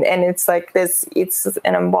 And it's like the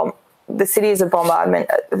city is a bombardment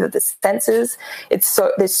of the senses.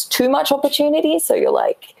 There's too much opportunity. So you're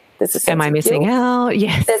like, there's a sense am I missing out?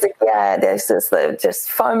 Yes. There's just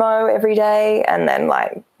FOMO every day, and then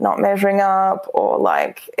like not measuring up, or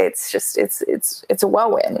like it's a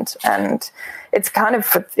whirlwind, and it's kind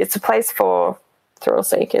of, it's a place for thrill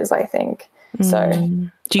seekers, I think. So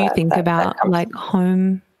do you think about like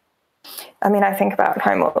home? I mean, I think about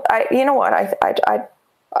home. You know what?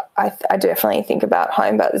 I definitely think about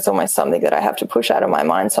home, but it's almost something that I have to push out of my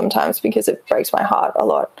mind sometimes because it breaks my heart a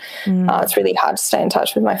lot. It's really hard to stay in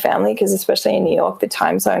touch with my family because, especially in New York, the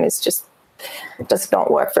time zone does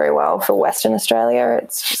not work very well for Western Australia.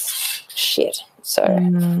 It's just shit. So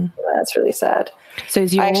that's really sad. So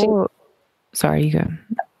is sorry, you go.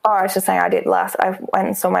 Oh, I was just saying, I went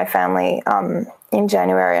and saw my family in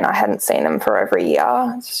January, and I hadn't seen them for over a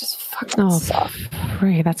year. It's just fucking suck.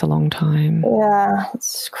 That's a long time. Yeah,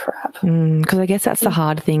 it's crap. Because I guess that's the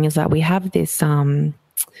hard thing, is that we have this,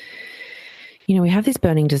 we have this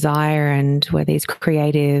burning desire, and we're these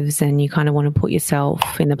creatives, and you kind of want to put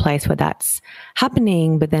yourself in the place where that's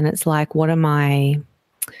happening, but then it's like, what am I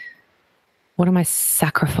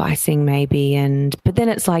sacrificing maybe? But then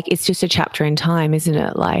it's like, it's just a chapter in time, isn't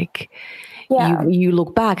it? Like you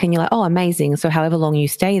look back and you're like, oh, amazing. So however long you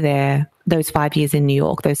stay there, those 5 years in New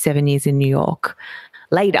York, those 7 years in New York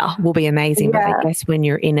later will be amazing. But I guess when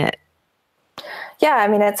you're in it. Yeah, I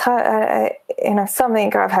mean, it's hard.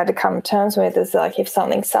 Something I've had to come to terms with is like, if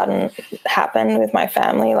something sudden happened with my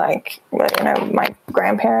family, like, my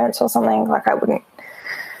grandparents or something, like I wouldn't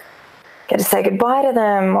get to say goodbye to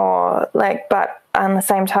them, or like, but on the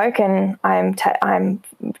same token, I'm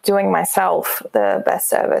doing myself the best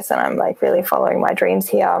service, and I'm like really following my dreams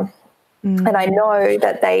here. And I know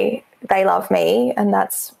that they love me, and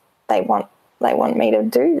they want me to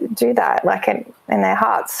do that, like in their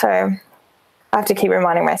hearts. So I have to keep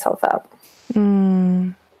reminding myself that.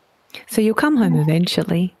 So you'll come home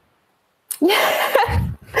eventually. Yeah.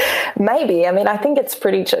 Maybe. I mean, I think it's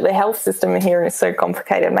the health system here is so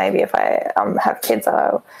complicated. Maybe if I have kids,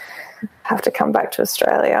 I'll have to come back to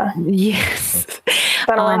Australia. Yes.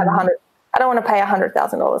 I don't want to pay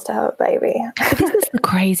 $100,000 to have a baby. But this is the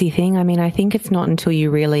crazy thing. I mean, I think it's not until you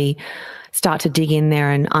really start to dig in there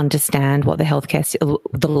and understand what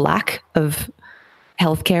the lack of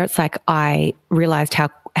healthcare. It's like, I realized how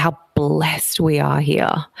blessed we are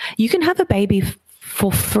here. You can have a baby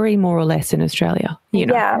for free, more or less, in Australia.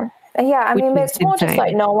 Yeah. I mean, it's more just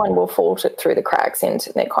like no one will fall through the cracks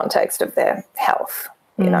into the context of their health.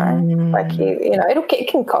 Like it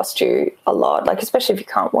can cost you a lot, like especially if you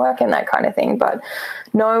can't work and that kind of thing. But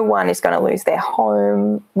no one is going to lose their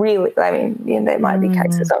home. Really, I mean, there might be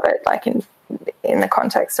cases of it, like in the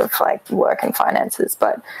context of like work and finances,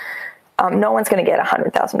 but no one's going to get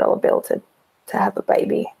 $100,000 bill to have a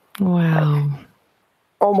baby. Wow. Like,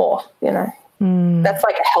 or more, That's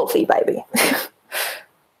like a healthy baby.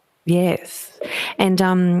 Yes. And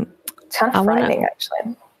it's kind of frightening,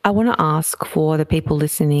 actually. I want to ask for the people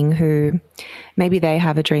listening who maybe they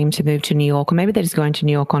have a dream to move to New York, or maybe they're just going to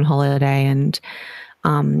New York on holiday, and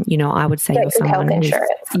I would say you're someone health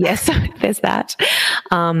insurance. Yes, there's that.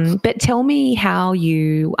 But tell me how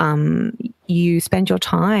you spend your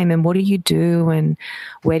time, and what do you do, and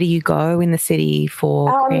where do you go in the city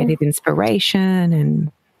for creative inspiration?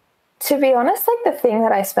 And to be honest, like the thing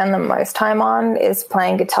that I spend the most time on is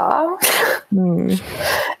playing guitar.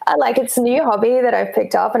 Like it's a new hobby that I've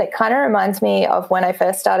picked up, and it kind of reminds me of when I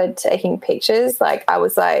first started taking pictures. Like I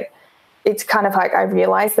was like, it's kind of like I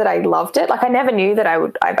realized that I loved it. Like I never knew that I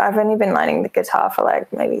would. I've only been learning the guitar for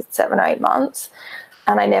like maybe 7 or 8 months,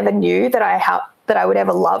 and I never knew that I would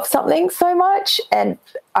ever love something so much. And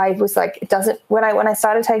I was like, it doesn't. When I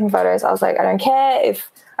started taking photos, I was like, I don't care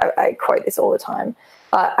if I quote this all the time.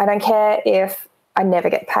 I don't care if I never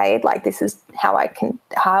get paid. Like this is how I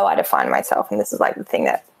define myself, and this is like the thing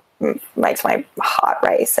that makes my heart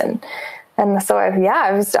race. And so I'm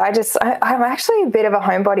actually a bit of a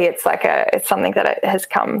homebody. It's something that has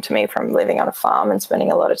come to me from living on a farm and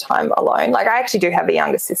spending a lot of time alone. Like I actually do have a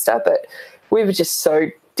younger sister, but we were just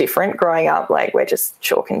so different growing up. Like we're just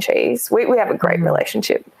chalk and cheese. We have a great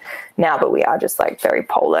relationship now, but we are just like very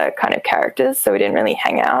polar kind of characters. So we didn't really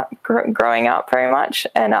hang out growing up very much.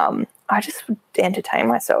 And I just would entertain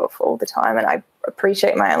myself all the time, and I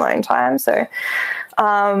appreciate my alone time. So,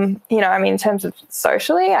 in terms of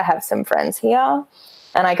socially, I have some friends here,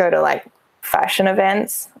 and I go to like fashion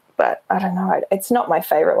events, but I don't know. It's not my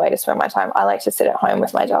favorite way to spend my time. I like to sit at home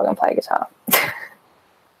with my dog and play guitar.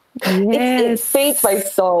 Yes. It feeds my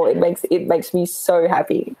soul. It makes me so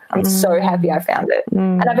happy. I'm so happy I found it.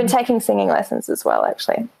 And I've been taking singing lessons as well,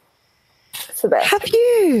 actually. It's the best. Have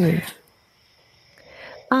you?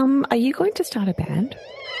 Are you going to start a band?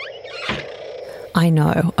 I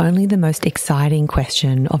know, only the most exciting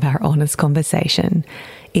question of our honest conversation.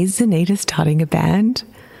 Is Zanita starting a band?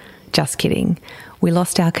 Just kidding. We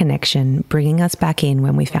lost our connection, bringing us back in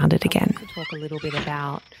when we found it again. To talk a little bit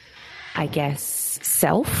about, I guess,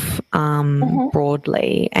 self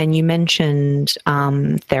broadly. And you mentioned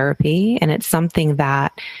therapy, and it's something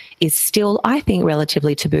that is still, I think,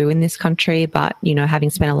 relatively taboo in this country. But,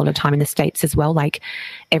 having spent a lot of time in the States as well, like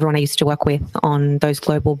everyone I used to work with on those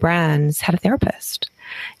global brands had a therapist.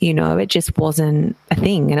 It just wasn't a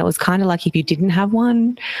thing. And it was kind of like if you didn't have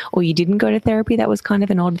one or you didn't go to therapy, that was kind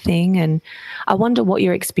of an odd thing. And I wonder what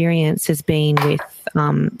your experience has been with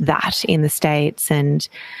that in the States, and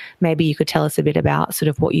maybe you could tell us a bit about sort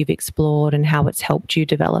of what you've explored and how it's helped you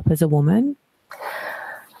develop as a woman.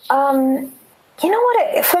 You know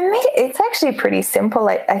what? For me, it's actually pretty simple.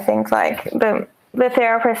 I think like the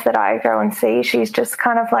therapist that I go and see, she's just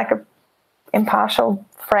kind of like a impartial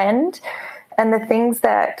friend. And the things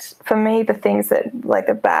that like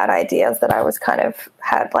the bad ideas that I was kind of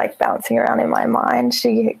had like bouncing around in my mind,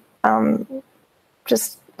 she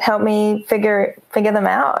just helped me figure them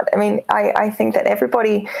out. I mean, I think that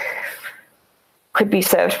everybody could be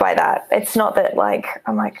served by that. It's not that like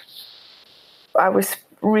I was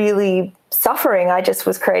really suffering. I just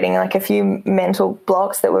was creating like a few mental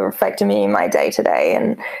blocks that were affecting me in my day to day.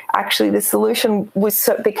 And actually the solution was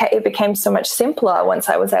it became so much simpler once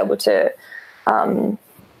I was able to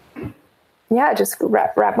just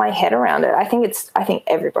wrap my head around it. I think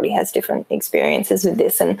everybody has different experiences with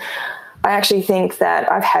this, and I actually think that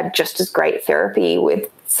I've had just as great therapy with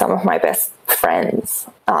some of my best friends.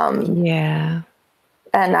 And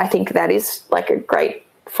I think that is like a great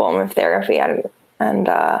form of therapy. I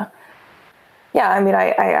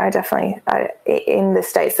definitely, in the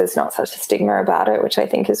States, there's not such a stigma about it, which I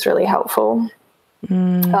think is really helpful.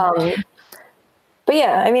 But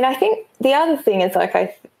yeah, I mean, I think the other thing is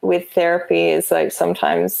like with therapy is like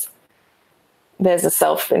sometimes there's a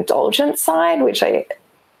self-indulgent side,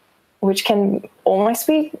 which can almost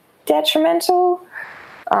be detrimental.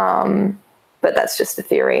 But that's just a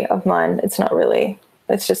theory of mine. It's not really.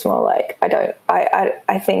 It's just more like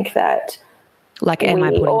I think that. Like, am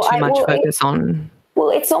I putting too much focus on? Well,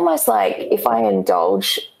 it's almost like if I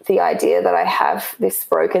indulge the idea that I have this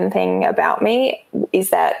broken thing about me, is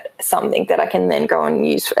that something that I can then go and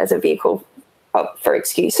use as a vehicle for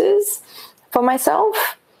excuses for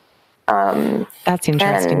myself? That's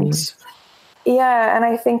interesting. And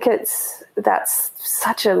I think that's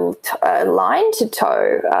such a line to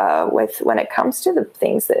toe with when it comes to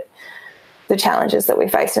the challenges that we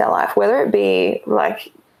face in our life, whether it be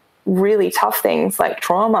like really tough things like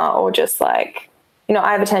trauma or just like, you know,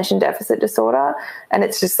 I have attention deficit disorder, and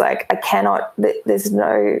it's just like, I cannot, there's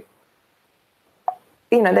no,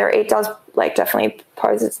 you know, it does like definitely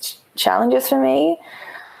pose its challenges for me,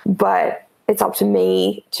 but it's up to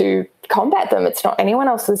me to combat them. It's not anyone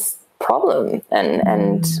else's problem.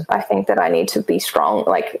 And I think that I need to be strong,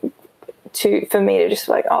 like for me to just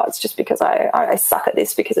like, oh, it's just because I suck at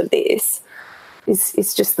this because of this.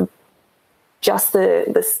 It's just the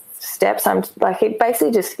steps I'm like, it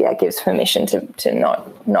basically just gives permission to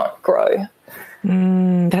not grow.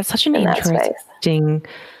 That's such an interesting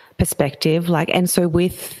perspective. Like, and so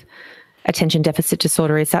with attention deficit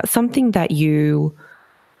disorder, is that something that you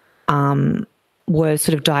were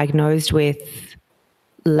sort of diagnosed with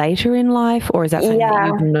later in life, or is that something that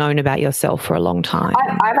you've known about yourself for a long time?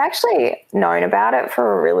 I've actually known about it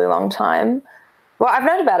for a really long time. Well, I've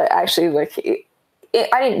known about it actually, like,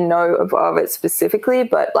 I didn't know of it specifically,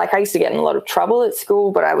 but like I used to get in a lot of trouble at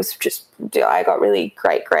school, but I got really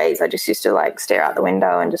great grades. I just used to like stare out the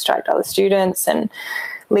window and distract other students and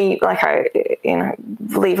leave all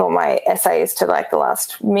my essays to like the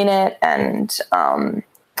last minute. And I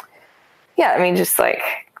mean, just like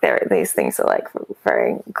these things are like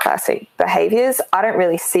very classic behaviors. I don't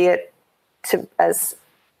really see it as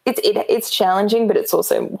it's challenging, but it's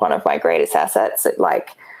also one of my greatest assets. That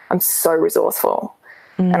like I'm so resourceful.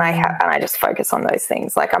 And I just focus on those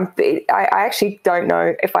things. Like I actually don't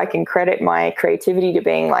know if I can credit my creativity to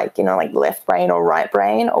being like, you know, like left brain or right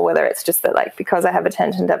brain, or whether it's just that like, because I have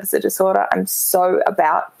attention deficit disorder, I'm so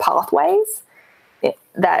about pathways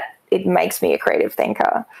that it makes me a creative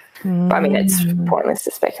thinker. But, I mean, it's pointless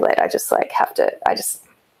to speculate. I just like I just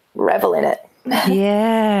revel in it.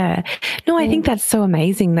 Yeah. No, I think that's so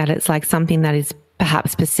amazing that it's like something that is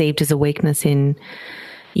perhaps perceived as a weakness in,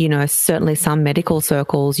 you know, certainly some medical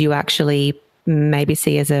circles you actually maybe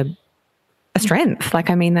see as a strength. Like,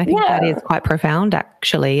 I mean, I think that is quite profound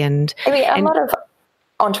actually. And I mean, a lot of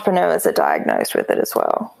entrepreneurs are diagnosed with it as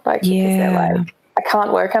well. Like, because they're like, I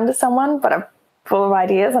can't work under someone, but I'm full of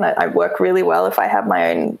ideas and I work really well if I have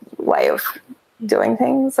my own way of doing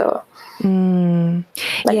things. Or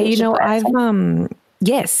like, you know, I've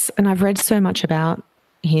yes, and I've read so much about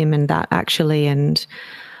him and that actually, and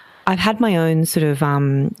I've had my own sort of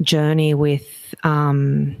journey with,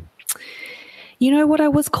 you know, what I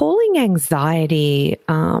was calling anxiety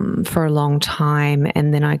for a long time,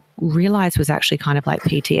 and then I realized was actually kind of like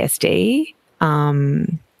PTSD.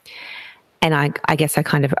 And I guess I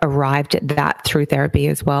kind of arrived at that through therapy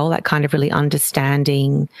as well, that kind of really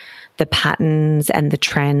understanding the patterns and the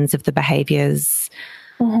trends of the behaviors,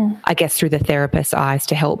 I guess through the therapist's eyes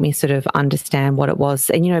to help me sort of understand what it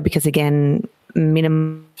was. And, you know, because again,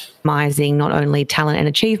 minimizing not only talent and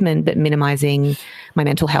achievement, but minimizing my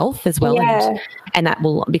mental health as well. And that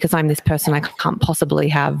will, because I'm this person, I can't possibly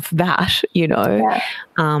have that, you know.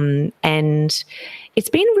 And it's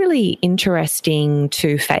been really interesting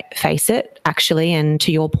to face it actually. And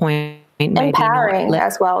to your point, empowering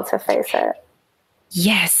as well to face it.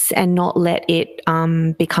 Yes, and not let it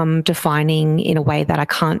become defining in a way that I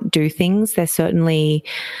can't do things. There's certainly,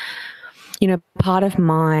 you know, part of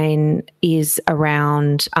mine is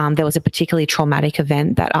around there was a particularly traumatic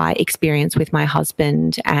event that I experienced with my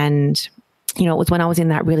husband, and, you know, it was when I was in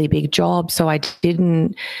that really big job, so I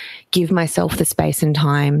didn't give myself the space and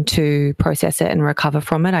time to process it and recover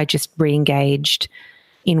from it. I just re-engaged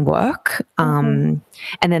in work. And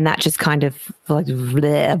then that just kind of like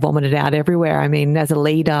vomited out everywhere. I mean, as a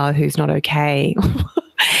leader who's not okay,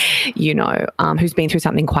 you know, who's been through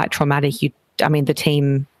something quite traumatic, the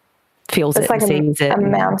team feels it, like sees it. A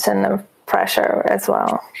mountain of pressure as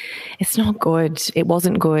well. It's not good. It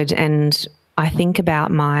wasn't good. And I think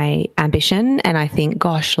about my ambition and I think,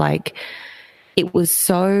 gosh, like it was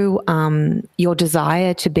so your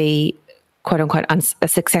desire to be quote unquote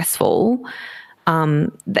successful,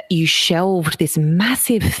 that you shelved this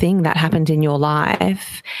massive thing that happened in your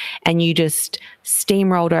life and you just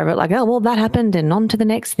steamrolled over it like, oh, well, that happened and on to the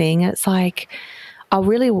next thing. It's like, I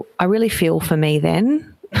really feel for me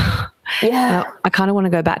then. Yeah. I kind of want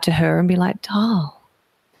to go back to her and be like, oh,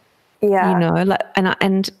 yeah, you know, like,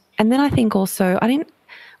 and then I think also,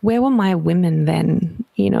 where were my women then?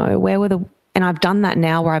 You know, and I've done that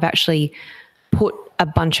now where I've actually put a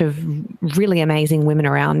bunch of really amazing women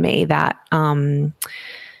around me that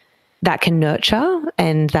that can nurture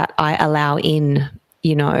and that I allow in,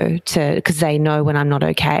 you know, because they know when I'm not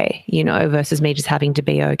okay, you know, versus me just having to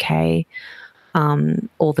be okay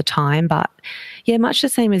all the time. But yeah, much the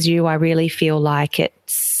same as you, I really feel like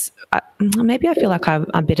maybe I feel like I'm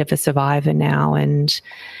a bit of a survivor now, and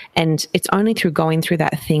And it's only through going through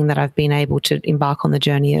that thing that I've been able to embark on the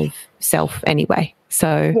journey of self anyway.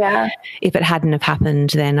 So if it hadn't have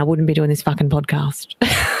happened, then I wouldn't be doing this fucking podcast.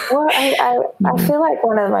 Well, I feel like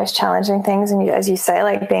one of the most challenging things, and as you say,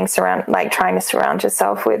 like trying to surround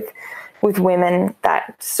yourself with women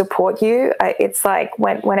that support you. It's like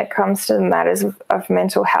when it comes to the matters of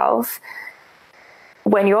mental health,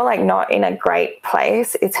 when you're like not in a great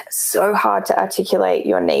place, it's so hard to articulate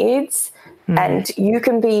your needs, and you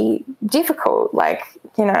can be difficult. Like,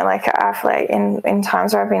 you know, like I feel like in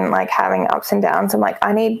times where I've been like having ups and downs, I'm like,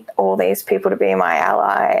 I need all these people to be my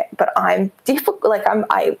ally, but I'm difficult. Like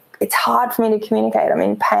it's hard for me to communicate. I'm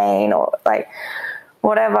in pain or like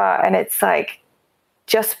whatever. And it's like,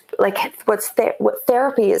 just like what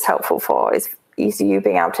therapy is helpful for is you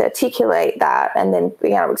being able to articulate that and then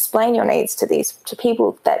being able to explain your needs to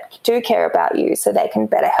people that do care about you so they can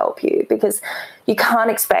better help you, because you can't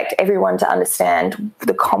expect everyone to understand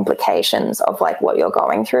the complications of like what you're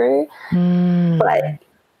going through. But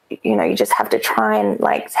you know, you just have to try and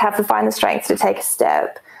like have to find the strength to take a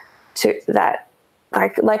step to that,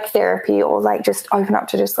 like therapy, or like just open up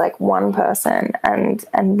to just like one person, and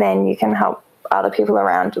then you can help other people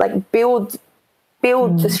around, like build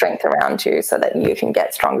the strength around you so that you can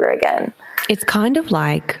get stronger again. It's kind of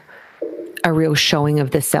like a real showing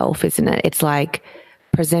of the self, isn't it? It's like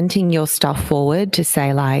presenting your stuff forward to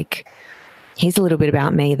say like, here's a little bit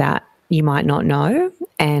about me that you might not know,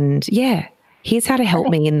 and here's how to help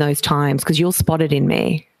me in those times because you'll spot it in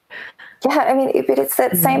me. Yeah, I mean, but it's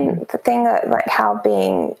that same thing that like how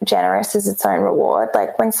being generous is its own reward.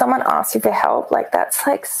 Like when someone asks you for help, like that's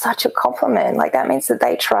like such a compliment. Like that means that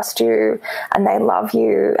they trust you and they love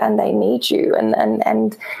you and they need you. And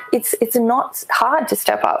it's not hard to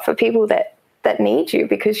step up for people that need you,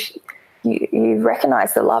 because you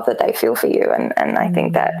recognize the love that they feel for you. And I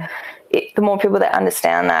think that the more people that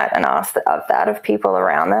understand that and ask that of people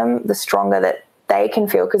around them, the stronger that they can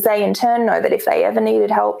feel, because they in turn know that if they ever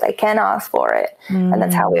needed help, they can ask for it. And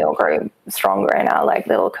that's how we all grow stronger in our like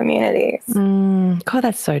little communities. God,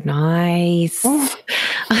 that's so nice.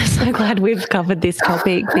 I'm so glad we've covered this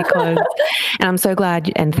topic and I'm so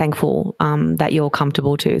glad and thankful that you're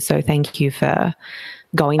comfortable too. So thank you for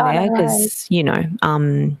going there, because, you know,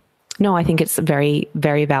 no, I think it's very,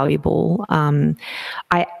 very valuable.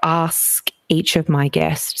 I ask each of my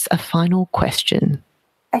guests a final question.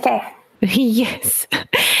 Okay. Yes.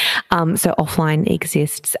 So offline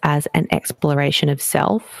exists as an exploration of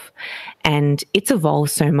self, and it's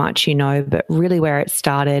evolved so much, you know, but really where it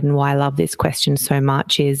started and why I love this question so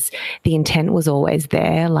much is the intent was always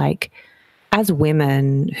there. Like, as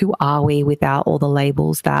women, who are we without all the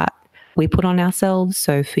labels that we put on ourselves?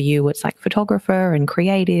 So for you, it's like photographer and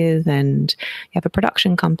creative, and you have a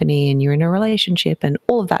production company and you're in a relationship and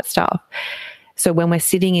all of that stuff. So when we're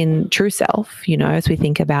sitting in true self, you know, as we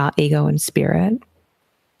think about ego and spirit,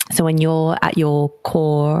 so when you're at your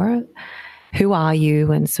core, who are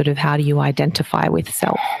you and sort of how do you identify with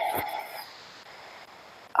self?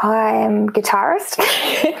 I'm guitarist.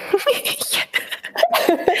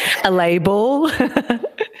 A label?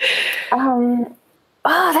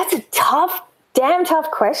 That's a damn tough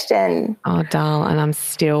question. Oh, darl, and I'm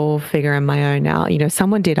still figuring my own out. You know,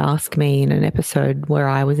 someone did ask me in an episode where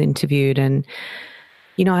I was interviewed, and,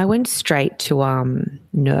 you know, I went straight to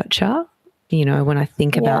nurture. You know, when I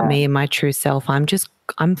think about me and my true self,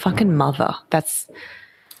 I'm fucking mother. That's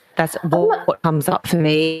what comes up for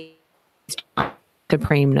me,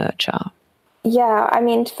 supreme nurture. Yeah, I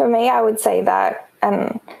mean, for me, I would say that,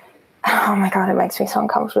 oh my God, it makes me so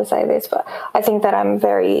uncomfortable to say this, but I think that I'm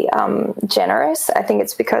very generous. I think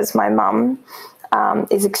it's because my mum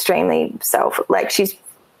is extremely she's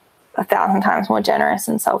 1,000 times more generous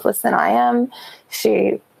and selfless than I am.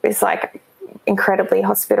 She is like incredibly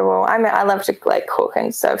hospitable. I mean, I love to like cook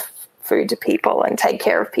and serve food to people and take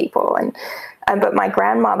care of people. But my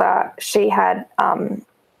grandmother, she had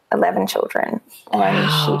 11 children,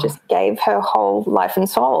 and she just gave her whole life and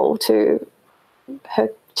soul to her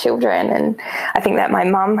children. And I think that my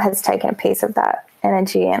mum has taken a piece of that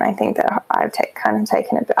energy, and I think that I've kind of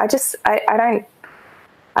taken it. I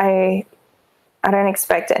don't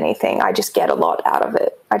expect anything. I just get a lot out of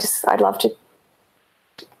it. I'd love to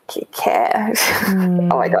care.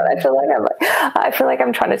 Oh my God, I feel like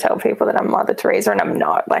I'm trying to tell people that I'm Mother Teresa, and I'm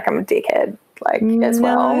not. Like, I'm a dickhead, as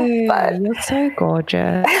well. But you're so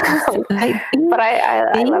gorgeous. But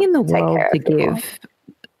I being love in the to take world care to of people. give.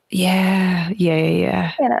 Yeah. You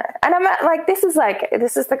know, and I'm this is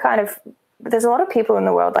the kind of, there's a lot of people in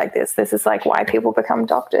the world like this. This is like why people become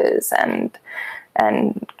doctors and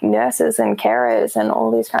nurses and carers and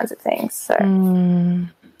all these kinds of things. So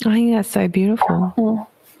I think that's so beautiful.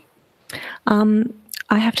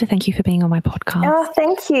 I have to thank you for being on my podcast. Oh,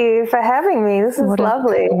 thank you for having me. This is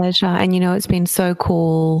lovely. Pleasure. And, it's been so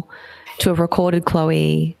cool to have recorded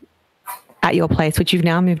Chloe at your place, which you've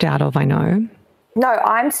now moved out of, I know. No,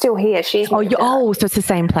 I'm still here. She's so it's the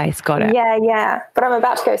same place. Got it. Yeah. But I'm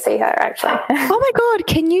about to go see her, actually. Oh, my God.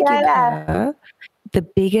 Can you give her the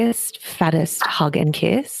biggest, fattest hug and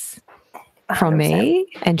kiss from 100%. Me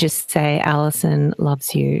and just say Alison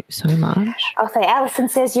loves you so much? I'll say Alison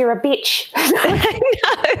says you're a bitch.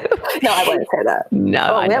 No, I won't say that.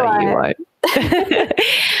 No, I know you won't.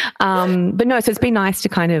 But no, so it's been nice to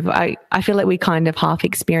kind of, I feel like we kind of half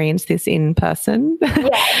experienced this in person,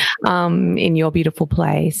 in your beautiful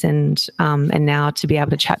place, and now to be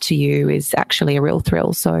able to chat to you is actually a real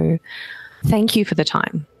thrill. So thank you for the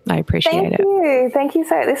time. I appreciate it. Thank you.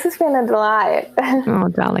 So this has been a delight. Oh,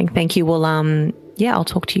 darling, thank you. Well, I'll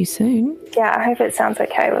talk to you soon. Yeah, I hope it sounds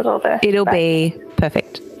okay with all the. It'll be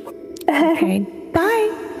perfect. Okay.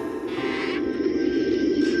 Bye.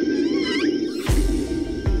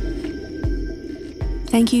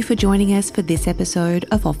 Thank you for joining us for this episode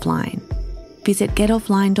of Offline. Visit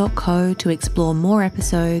getoffline.co to explore more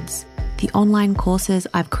episodes, the online courses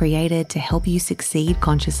I've created to help you succeed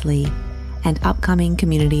consciously, and upcoming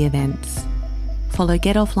community events. Follow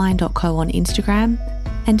getoffline.co on Instagram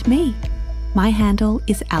and me. My handle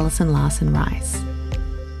is Alison Larson Rice.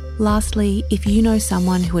 Lastly, if you know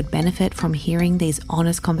someone who would benefit from hearing these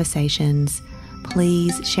honest conversations,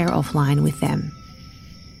 please share Offline with them.